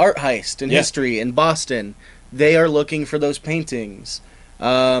largest art heist in history in Boston. They are looking for those paintings.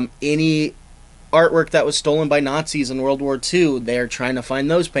 Any artwork that was stolen by Nazis in World War II, they are trying to find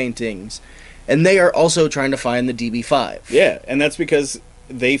those paintings. And they are also trying to find the DB5. Yeah, and that's because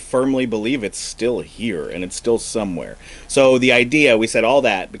they firmly believe it's still here and it's still somewhere. So the idea, we said all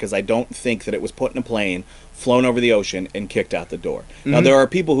that because I don't think that it was put in a plane, flown over the ocean, and kicked out the door. Mm-hmm. Now, there are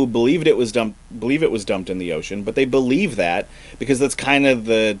people who believe it was dumped in the ocean, but they believe that because that's kind of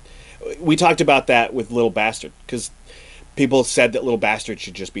the... We talked about that with Little Bastard, because people said that Little Bastard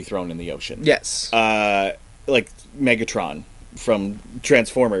should just be thrown in the ocean. Yes. Like Megatron from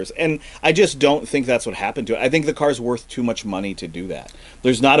Transformers. And I just don't think that's what happened to it. I think the car's worth too much money to do that.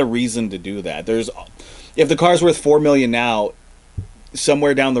 There's not a reason to do that. If the car's worth $4 million now,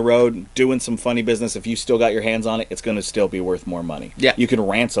 somewhere down the road, doing some funny business, if you still got your hands on it, it's going to still be worth more money. Yeah. You can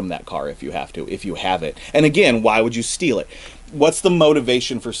ransom that car if you have to, if you have it. And again, why would you steal it? What's the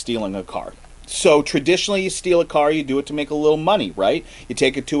motivation for stealing a car? So traditionally, you steal a car, you do it to make a little money, right? You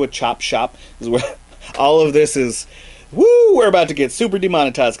take it to a chop shop. This is where all of this is... Woo! We're about to get super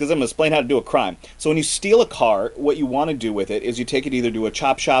demonetized because I'm going to explain how to do a crime. So when you steal a car, what you want to do with it is you take it either to a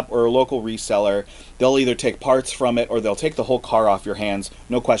chop shop or a local reseller. They'll either take parts from it or they'll take the whole car off your hands.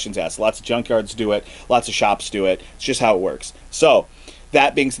 No questions asked. Lots of junkyards do it. Lots of shops do it. It's just how it works. So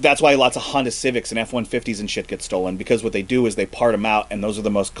that's why lots of Honda Civics and F-150s and shit get stolen, because what they do is they part them out, and those are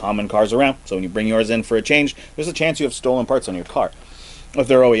the most common cars around. So when you bring yours in for a change, there's a chance you have stolen parts on your car. If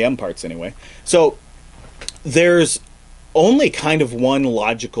they're OEM parts anyway. So there's only kind of one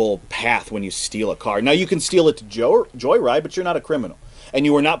logical path when you steal a car. Now, you can steal it to joyride, but you're not a criminal. And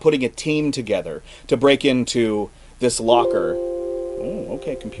you are not putting a team together to break into this locker. Oh,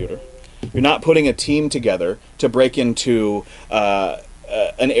 okay, computer. You're not putting a team together to break into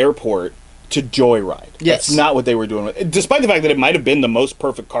an airport to joyride. Yes. That's not what they were doing. Despite the fact that it might have been the most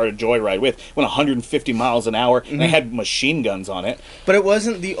perfect car to joyride with, went 150 miles an hour, and it had machine guns on it. But it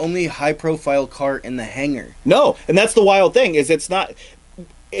wasn't the only high-profile car in the hangar. No, and that's the wild thing, is it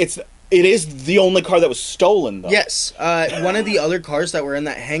is the only car that was stolen, though. Yes. One of the other cars that were in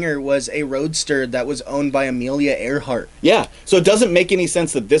that hangar was a Roadster that was owned by Amelia Earhart. Yeah, so it doesn't make any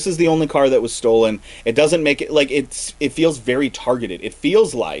sense that this is the only car that was stolen. It doesn't make it, like, it feels very targeted. It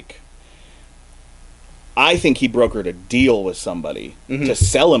feels like, I think he brokered a deal with somebody to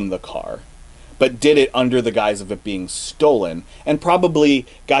sell him the car, but did it under the guise of it being stolen, and probably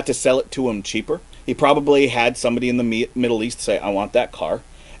got to sell it to him cheaper. He probably had somebody in the Middle East say, I want that car,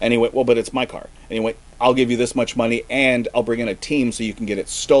 And he went, well, but it's my car. And he went, I'll give you this much money, and I'll bring in a team so you can get it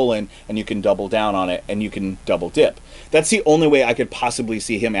stolen, and you can double down on it, and you can double dip. That's the only way I could possibly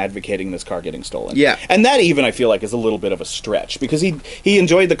see him advocating this car getting stolen. Yeah. And that even, I feel like, is a little bit of a stretch, because he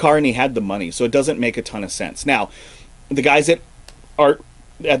enjoyed the car and he had the money, so it doesn't make a ton of sense. Now, the guys at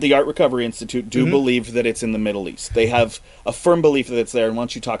the Art Recovery Institute do believe that it's in the Middle East. They have a firm belief that it's there, and why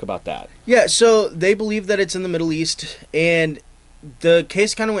don't you talk about that? Yeah, so they believe that it's in the Middle East, and the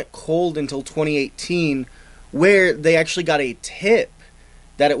case kind of went cold until 2018, where they actually got a tip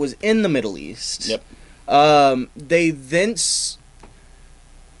that it was in the Middle East. Yep.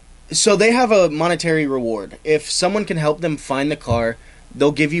 So they have a monetary reward. If someone can help them find the car,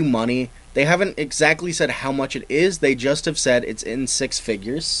 they'll give you money. They haven't exactly said how much it is. They just have said it's in 6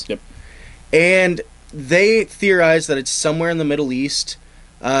 figures. Yep. And they theorize that it's somewhere in the Middle East,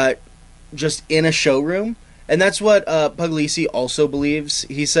 just in a showroom. And that's what Puglisi also believes.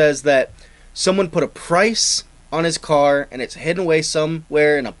 He says that someone put a price on his car, and it's hidden away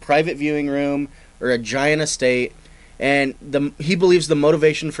somewhere in a private viewing room or a giant estate. And he believes the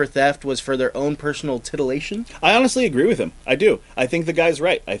motivation for theft was for their own personal titillation. I honestly agree with him. I do. I think the guy's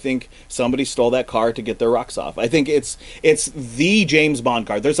right. I think somebody stole that car to get their rocks off. I think it's the James Bond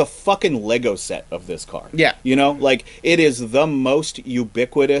car. There's a fucking Lego set of this car. Yeah. You know, like, it is the most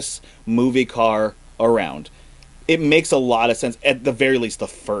ubiquitous movie car around. It makes a lot of sense, at the very least the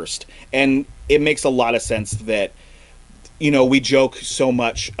first. And it makes a lot of sense that, you know, we joke so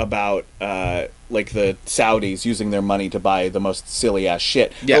much about like the Saudis using their money to buy the most silly ass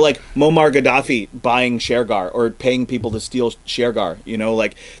shit. Yeah. Or like Muammar Gaddafi buying Shergar or paying people to steal Shergar. You know,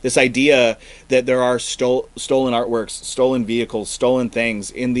 like this idea that there are stolen artworks, stolen vehicles, stolen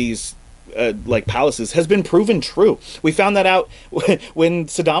things in these like palaces has been proven true. We found that out when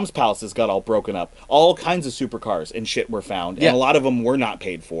Saddam's palaces got all broken up. All kinds of supercars and shit were found, and a lot of them were not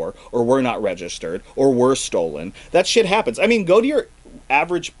paid for, or were not registered, or were stolen. That shit happens. I mean, go to your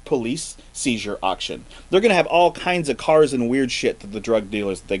average police seizure auction. They're gonna have all kinds of cars and weird shit that the drug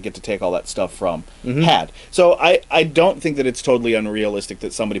dealers that they get to take all that stuff from had. So I don't think that it's totally unrealistic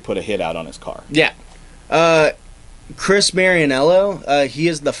that somebody put a hit out on his car. Yeah. Chris Marianello, he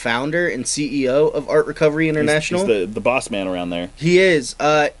is the founder and CEO of Art Recovery International. He's the boss man around there. He is.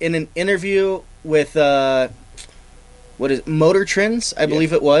 In an interview with, Motor Trends, I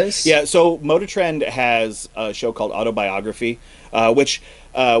believe it was. Yeah, so Motor Trend has a show called Autobiography, which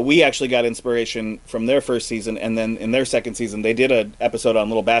we actually got inspiration from their first season, and then in their second season, they did an episode on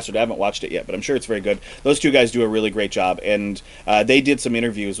Little Bastard. I haven't watched it yet, but I'm sure it's very good. Those two guys do a really great job, and they did some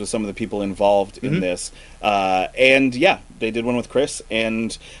interviews with some of the people involved in this. And yeah, they did one with Chris,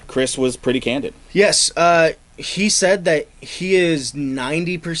 and Chris was pretty candid. Yes, he said that he is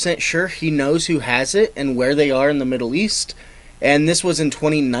 90% sure he knows who has it and where they are in the Middle East. And this was in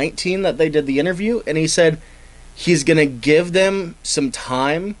 2019 that they did the interview, and he said he's going to give them some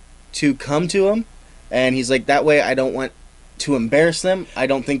time to come to him. And he's like, that way I don't want to embarrass them. I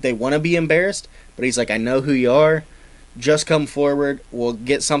don't think they want to be embarrassed. But he's like, I know who you are. Just come forward. We'll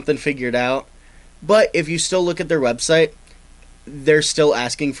get something figured out. But if you still look at their website, they're still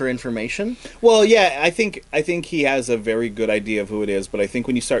asking for information. Well, yeah, I think he has a very good idea of who it is. But I think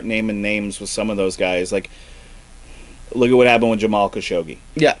when you start naming names with some of those guys, like, look at what happened with Jamal Khashoggi.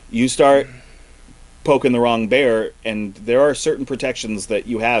 Yeah. You start poking the wrong bear, and there are certain protections that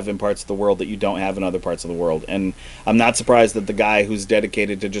you have in parts of the world that you don't have in other parts of the world. And I'm not surprised that the guy who's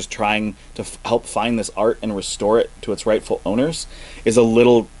dedicated to just trying to help find this art and restore it to its rightful owners is a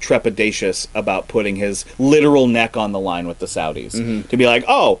little trepidatious about putting his literal neck on the line with the Saudis. To be like,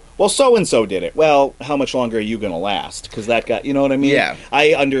 oh, well, so-and-so did it. Well, how much longer are you going to last? Because that guy, you know what I mean? Yeah.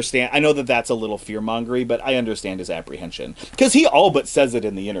 I understand. I know that that's a little fear-mongery, but I understand his apprehension. Because he all but says it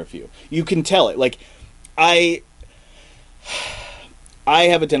in the interview. You can tell it. Like, I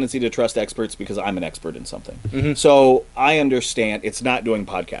have a tendency to trust experts because I'm an expert in something. So I understand. It's not doing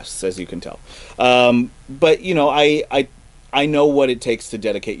podcasts, as you can tell. But, you know, I know what it takes to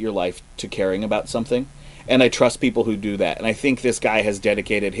dedicate your life to caring about something. And I trust people who do that. And I think this guy has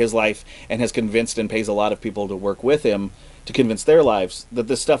dedicated his life and has convinced and pays a lot of people to work with him to convince their lives that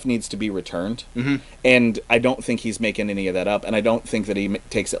this stuff needs to be returned. And I don't think he's making any of that up. And I don't think that he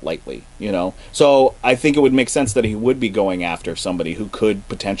takes it lightly, you know. So I think it would make sense that he would be going after somebody who could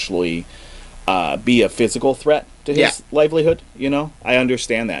potentially be a physical threat to his livelihood, you know. I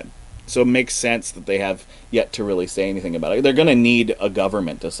understand that. So it makes sense that they have yet to really say anything about it. They're going to need a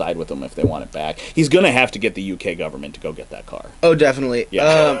government to side with them if they want it back. He's going to have to get the UK government to go get that car. Oh, definitely.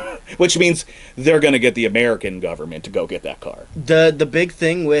 Yeah. Which means they're going to get the American government to go get that car. The big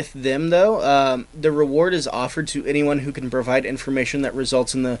thing with them, though, the reward is offered to anyone who can provide information that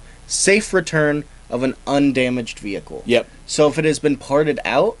results in the safe return of an undamaged vehicle. Yep. So if it has been parted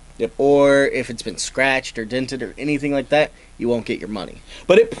out, Yep. or if it's been scratched or dented or anything like that, you won't get your money.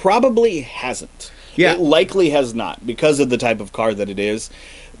 But it probably hasn't. Yeah. It likely has not, because of the type of car that it is.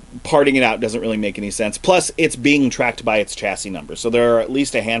 Parting it out doesn't really make any sense. Plus, it's being tracked by its chassis number. So there are at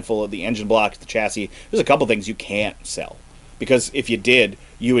least a handful of the engine blocks, the chassis. There's a couple things you can't sell. Because if you did,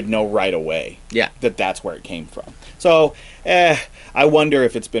 you would know right away that that's where it came from. So, I wonder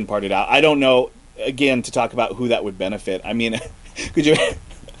if it's been parted out. I don't know, again, to talk about who that would benefit. I mean, could you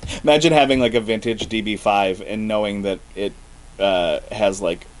imagine having like a vintage DB5 and knowing that it has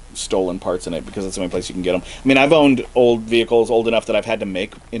like stolen parts in it because that's the only place you can get them. I mean, I've owned old vehicles old enough that I've had to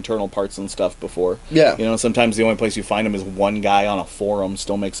make internal parts and stuff before. Yeah. You know, sometimes the only place you find them is one guy on a forum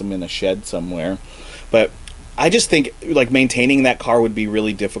still makes them in a shed somewhere. But I just think like maintaining that car would be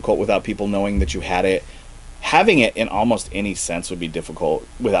really difficult without people knowing that you had it. Having it in almost any sense would be difficult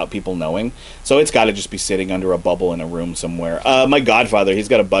without people knowing. So it's got to just be sitting under a bubble in a room somewhere. My godfather, he's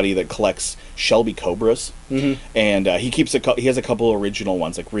got a buddy that collects Shelby Cobras, and he has a couple original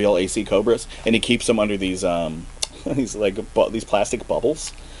ones, like real AC Cobras, and he keeps them under these these plastic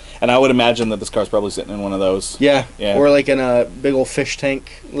bubbles. And I would imagine that this car's probably sitting in one of those. Yeah. Yeah. Or like in a big old fish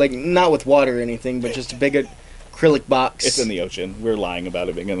tank, like not with water or anything, but just a big acrylic box. It's in the ocean. We're lying about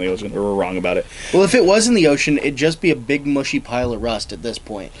it being in the ocean, or we're wrong about it. Well, if it was in the ocean, it'd just be a big mushy pile of rust at this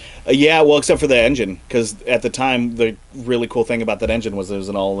point. Yeah, well, except for the engine, because at the time, the really cool thing about that engine was it was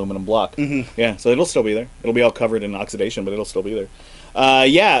an all-aluminum block. Mm-hmm. Yeah, so it'll still be there. It'll be all covered in oxidation, but it'll still be there.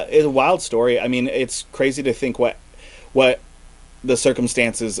 Yeah, it's a wild story. I mean, it's crazy to think what the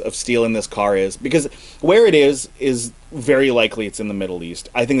circumstances of stealing this car is, because where it is very likely it's in the Middle East.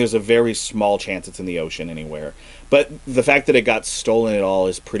 I think there's a very small chance it's in the ocean anywhere. But the fact that it got stolen at all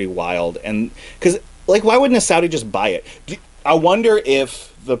is pretty wild. And because, like, why wouldn't a Saudi just buy it? I wonder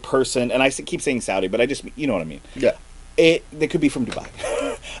if the person, and I keep saying Saudi, but I just, you know what I mean. Yeah. They could be from Dubai.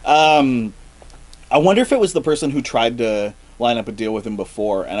 I wonder if it was the person who tried to line up a deal with him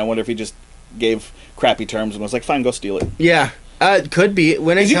before, and I wonder if he just gave crappy terms and was like, fine, go steal it. Yeah. It could be.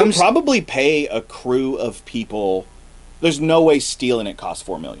 When it comes, you can probably pay a crew of people. There's no way stealing it costs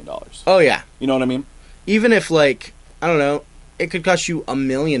 $4 million. Oh, yeah. You know what I mean? Even if, like, I don't know, it could cost you $1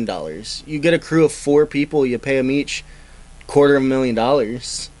 million. You get a crew of 4 people, you pay them each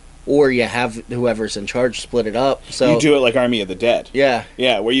 $250,000. Or you have whoever's in charge split it up. So you do it like Army of the Dead. Yeah.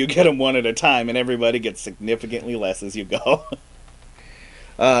 Yeah, where you get them one at a time and everybody gets significantly less as you go.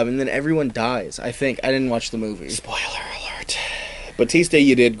 And then everyone dies, I think. I didn't watch the movie. Spoiler alert. Batista,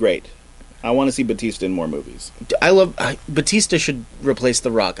 you did great. I want to see Batista in more movies. Batista should replace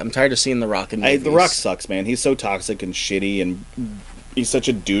The Rock. I'm tired of seeing The Rock in movies. The Rock sucks, man. He's so toxic and shitty, and he's such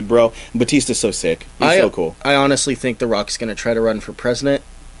a dude, bro. Batista's so sick. He's so cool. I honestly think The Rock's going to try to run for president,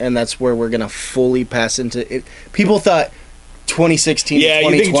 and that's where we're going to fully pass into it. People thought 2016 to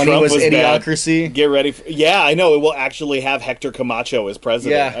 2020 was idiocracy. Bad. Get ready. Yeah, I know. It will actually have Hector Camacho as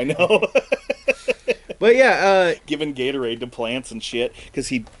president. Yeah. I know. But yeah, giving Gatorade to plants and shit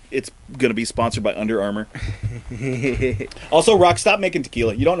because it's gonna be sponsored by Under Armour. Also, Rock, stop making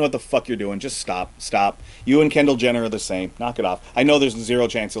tequila. You don't know what the fuck you're doing. Just stop. You and Kendall Jenner are the same. Knock it off. I know there's zero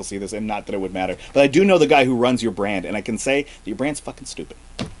chance you'll see this, and not that it would matter, but I do know the guy who runs your brand, and I can say that your brand's fucking stupid.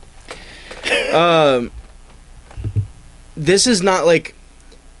 This is not like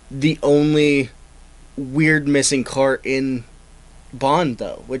the only weird missing car in Bond,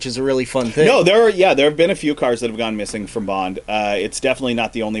 though, which is a really fun thing. No, there have been a few cars that have gone missing from Bond. It's definitely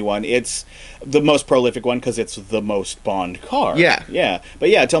not the only one. It's the most prolific one because it's the most Bond car. Yeah. But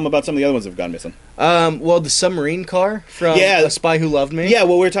yeah, tell them about some of the other ones that have gone missing. Well, the submarine car from A Spy Who Loved Me. Yeah,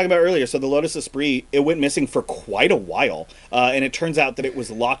 what we were talking about earlier. So the Lotus Esprit, it went missing for quite a while, and it turns out that it was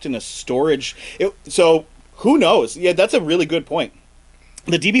locked in a storage. So who knows? Yeah, that's a really good point.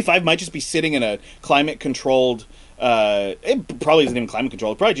 The DB5 might just be sitting in a climate-controlled. It probably isn't even climate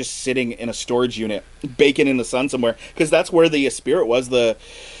controlled. Probably just sitting in a storage unit, baking in the sun somewhere, because that's where the Spirit was. There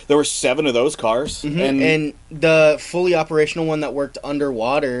were 7 of those cars, and the fully operational one that worked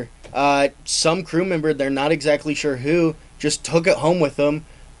underwater. Some crew member, they're not exactly sure who, just took it home with them,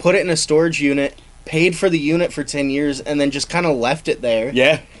 put it in a storage unit, paid for the unit for 10 years, and then just kind of left it there.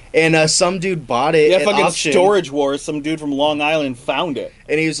 Yeah. And some dude bought it. Yeah, fucking auction. Storage Wars. Some dude from Long Island found it,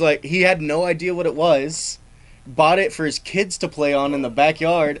 and he was like, he had no idea what it was. Bought it for his kids to play on in the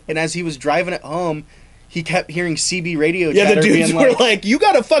backyard, and as he was driving it home, he kept hearing CB radio Yeah, chatter the dudes being were like, "You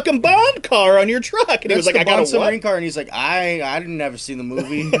got a fucking Bond car on your truck," and he was like, "I got a submarine what?" car," and he's like, I didn't never see the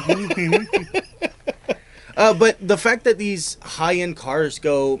movie. But the fact that these high-end cars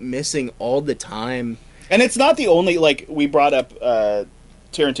go missing all the time. And it's not the only, like, we brought up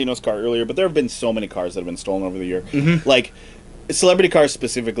Tarantino's car earlier, but there have been so many cars that have been stolen over the year. Mm-hmm. Like, celebrity cars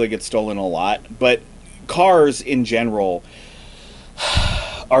specifically get stolen a lot, but cars in general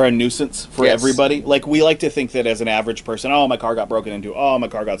are a nuisance for Yes. everybody. Like, we like to think that as an average person, oh, my car got broken into, oh, my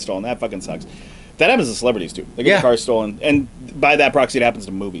car got stolen, that fucking sucks. That happens to celebrities, too. They get Yeah. cars stolen, and by that proxy, it happens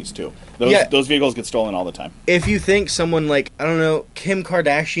to movies, too. Those vehicles get stolen all the time. If you think someone like, I don't know, Kim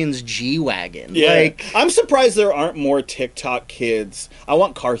Kardashian's G-Wagon. Yeah, Like, I'm surprised there aren't more TikTok kids. I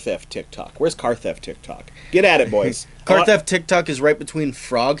want car theft TikTok. Where's car theft TikTok? Get at it, boys. car theft TikTok is right between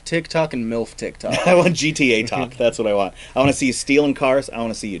frog TikTok and MILF TikTok. I want GTA talk. That's what I want. I want to see you stealing cars. I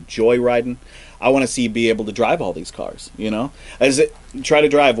want to see you joyriding. I want to see you be able to drive all these cars. You know, try to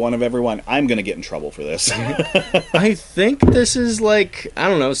drive one of every one. I'm gonna get in trouble for this. I think this is like, I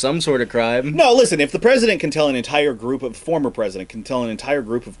don't know, some sort of crime. No, listen. If the president can tell an entire group of former president can tell an entire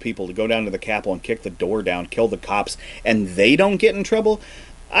group of people to go down to the Capitol and kick the door down, kill the cops, and they don't get in trouble,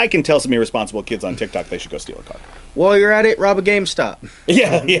 I can tell some irresponsible kids on TikTok they should go steal a car. While you're at it, rob a GameStop.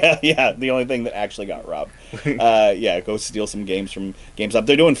 Yeah. The only thing that actually got robbed. Go steal some games from GameStop.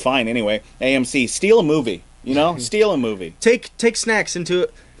 They're doing fine anyway. AMC, steal a movie. You know, steal a movie. Take snacks into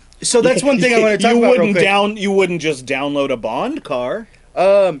it. So that's one thing I want to talk about real quick. You wouldn't just download a Bond car.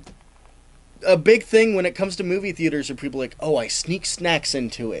 A big thing when it comes to movie theaters are people like, oh, I sneak snacks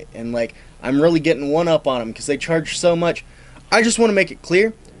into it, and like I'm really getting one up on them because they charge so much. I just want to make it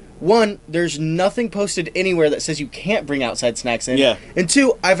clear. One, there's nothing posted anywhere that says you can't bring outside snacks in. Yeah. And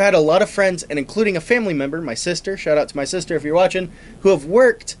two, I've had a lot of friends, and including a family member, my sister, shout out to my sister if you're watching, who have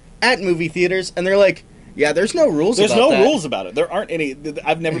worked at movie theaters, and they're like, yeah, there's no rules about that. There's no rules about it. There aren't any.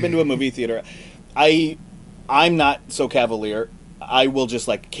 I've never been to a movie theater. I'm not so cavalier. I will just,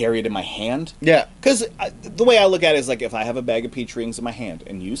 like, carry it in my hand. Yeah. Because the way I look at it is, like, if I have a bag of peach rings in my hand,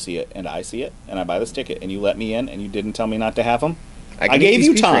 and you see it, and I see it, and I buy this ticket, and you let me in, and you didn't tell me not to have them, I gave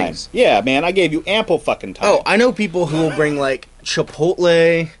you time. Rings. Yeah, man, I gave you ample fucking time. Oh, I know people who will bring, like,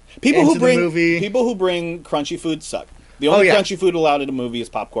 Chipotle people into who bring the movie. People who bring crunchy food suck. The only yeah. crunchy food allowed in a movie is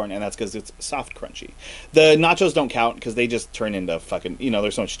popcorn, and that's because it's soft crunchy. The nachos don't count because they just turn into fucking,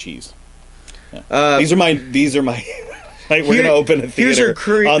 there's so much cheese. Yeah. These are my like, we're going to open a theater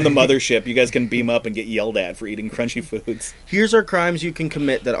on the mothership. You guys can beam up and get yelled at for eating crunchy foods. Here's our crimes you can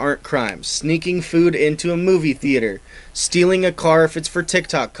commit that aren't crimes. Sneaking food into a movie theater. Stealing a car if it's for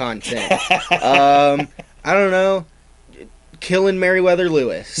TikTok content. I don't know. Killing Meriwether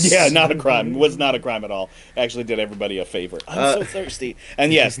Lewis. Yeah, not a crime. Was not a crime at all. Actually did everybody a favor. I'm so thirsty.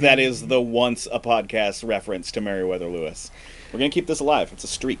 And yes, that is the once a podcast reference to Meriwether Lewis. We're going to keep this alive. It's a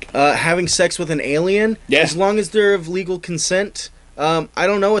streak. Having sex with an alien, as long as they're of legal consent. I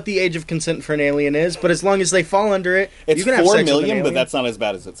don't know what the age of consent for an alien is, but as long as they fall under it, it's you can have 4 sex million, with an alien. but that's not as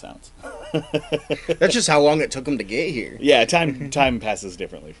bad as it sounds. That's just how long it took them to get here. Yeah, time passes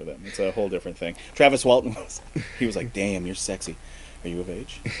differently for them. It's a whole different thing. Travis Walton was like, "Damn, you're sexy. Are you of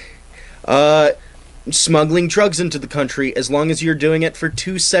age?" Smuggling drugs into the country, as long as you're doing it for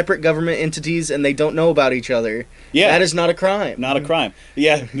two separate government entities and they don't know about each other. Yeah, that is not a crime. Not a crime.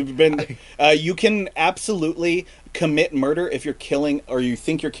 Yeah, you can absolutely commit murder if you're killing, or you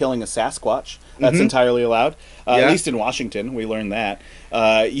think you're killing a Sasquatch. That's entirely allowed. At least in Washington, we learned that.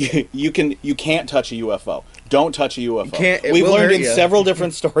 You can't touch a UFO. Don't touch a UFO. We've learned in several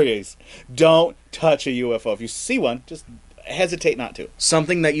different stories. Don't touch a UFO. If you see one, just hesitate not to.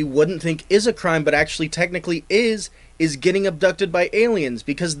 Something that you wouldn't think is a crime, but actually technically is getting abducted by aliens,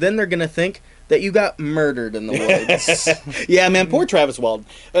 because then they're going to think that you got murdered in the woods. Yeah, man, poor Travis Walton.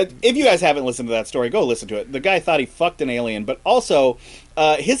 If you guys haven't listened to that story, go listen to it. The guy thought he fucked an alien, but also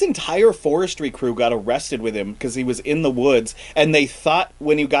his entire forestry crew got arrested with him because he was in the woods, and they thought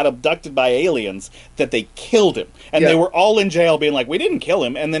when he got abducted by aliens that they killed him. And they were all in jail being like, we didn't kill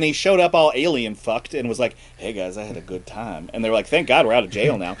him. And then he showed up all alien fucked and was like, hey guys, I had a good time. And they were like, thank God we're out of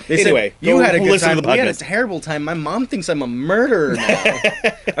jail now. Anyway, you had a good time. We had a terrible time. My mom thinks I'm a murderer now.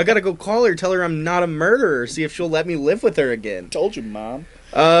 I gotta go call her, tell her I'm not a murderer, see if she'll let me live with her again. Told you, Mom.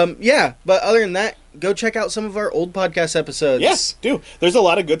 Yeah, but other than that, go check out some of our old podcast episodes. Yes, do. There's a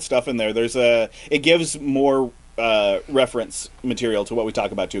lot of good stuff in there. It gives more reference material to what we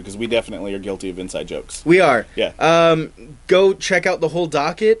talk about too, because we definitely are guilty of inside jokes. We are. Yeah. Go check out the whole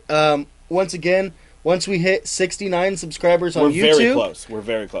docket. Once again, once we hit 69 subscribers on YouTube, We're very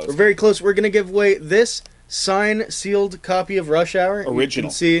close. We're very close. We're gonna give away this signed, sealed copy of Rush Hour. Original. You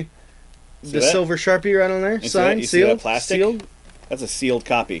can see. See the that? silver Sharpie right on there. You see that? Signed, You see that sealed, plastic? sealed. That's a sealed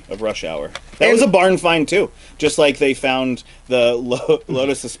copy of Rush Hour. That And- was a barn find too. Just like they found the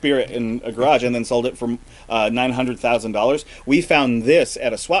Lotus of Spirit in a garage and then sold it for $900,000. We found this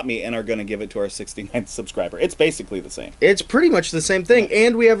at a swap meet and are going to give it to our 69th subscriber. It's basically the same. It's pretty much the same thing,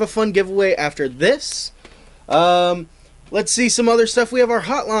 and we have a fun giveaway after this. Let's see some other stuff. We have our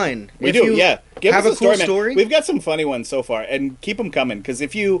hotline. We If do, you yeah. Give have us a a story, cool man. story. We've got some funny ones so far, and keep them coming. Because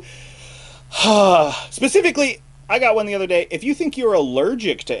if you, specifically, I got one the other day. If you think you're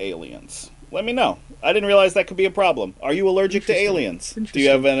allergic to aliens, let me know. I didn't realize that could be a problem. Are you allergic to aliens? Do you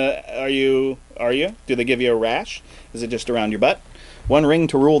have an? Are you? Do they give you a rash? Is it just around your butt? One ring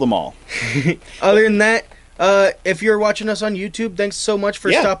to rule them all. Other than that, if you're watching us on YouTube, thanks so much for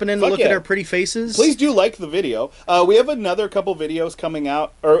Yeah, stopping in to fuck look yeah. at our pretty faces. Please do like the video. We have another couple videos coming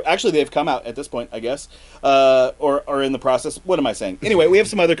out, or actually they've come out at this point, I guess, or in the process. What am I saying? Anyway, we have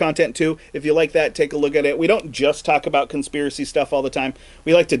some other content too. If you like that, take a look at it. We don't just talk about conspiracy stuff all the time.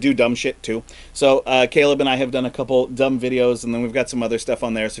 We like to do dumb shit too. So Caleb and I have done a couple dumb videos, and then we've got some other stuff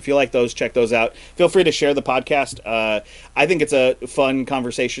on there. So if you like those, check those out. Feel free to share the podcast. I think it's a fun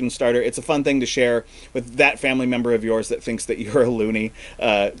conversation starter. It's a fun thing to share with that family member of yours that thinks that you're a loony.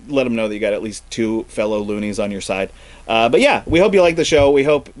 Let them know that you got at least 2 fellow loonies on your side. But yeah, we hope you like the show. We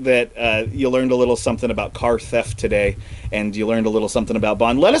hope that you learned a little something about car theft today, and you learned a little something about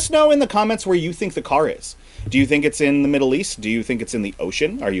Bond. Let us know in the comments where you think the car is. Do you think it's in the Middle East? Do you think it's in the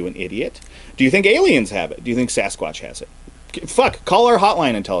ocean? Are you an idiot? Do you think aliens have it? Do you think Sasquatch has it? Fuck, call our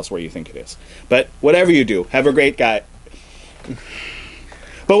hotline and tell us where you think it is. But whatever you do, have a great guy.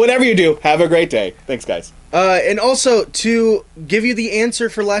 But whatever you do, have a great day. Thanks, guys. And also, to give you the answer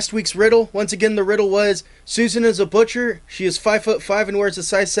for last week's riddle, once again, the riddle was, Susan is a butcher. She is 5'5" and wears a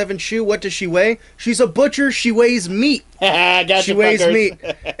size 7 shoe. What does she weigh? She's a butcher. She weighs meat. Gotcha, She weighs fuckers.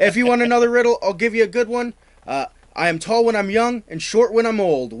 meat. If you want another riddle, I'll give you a good one. I am tall when I'm young and short when I'm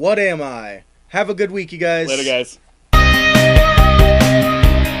old. What am I? Have a good week, you guys. Later, guys.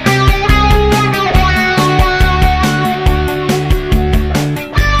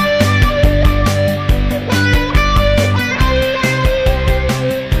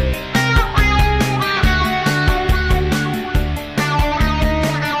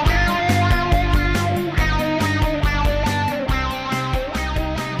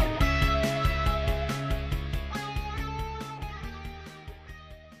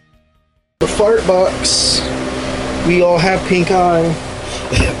 The fart box. We all have pink eye.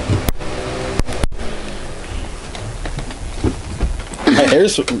 My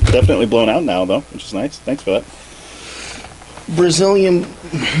hair's definitely blown out now, though, which is nice. Thanks for that. Brazilian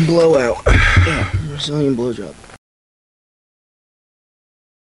blowout. Brazilian blowjob.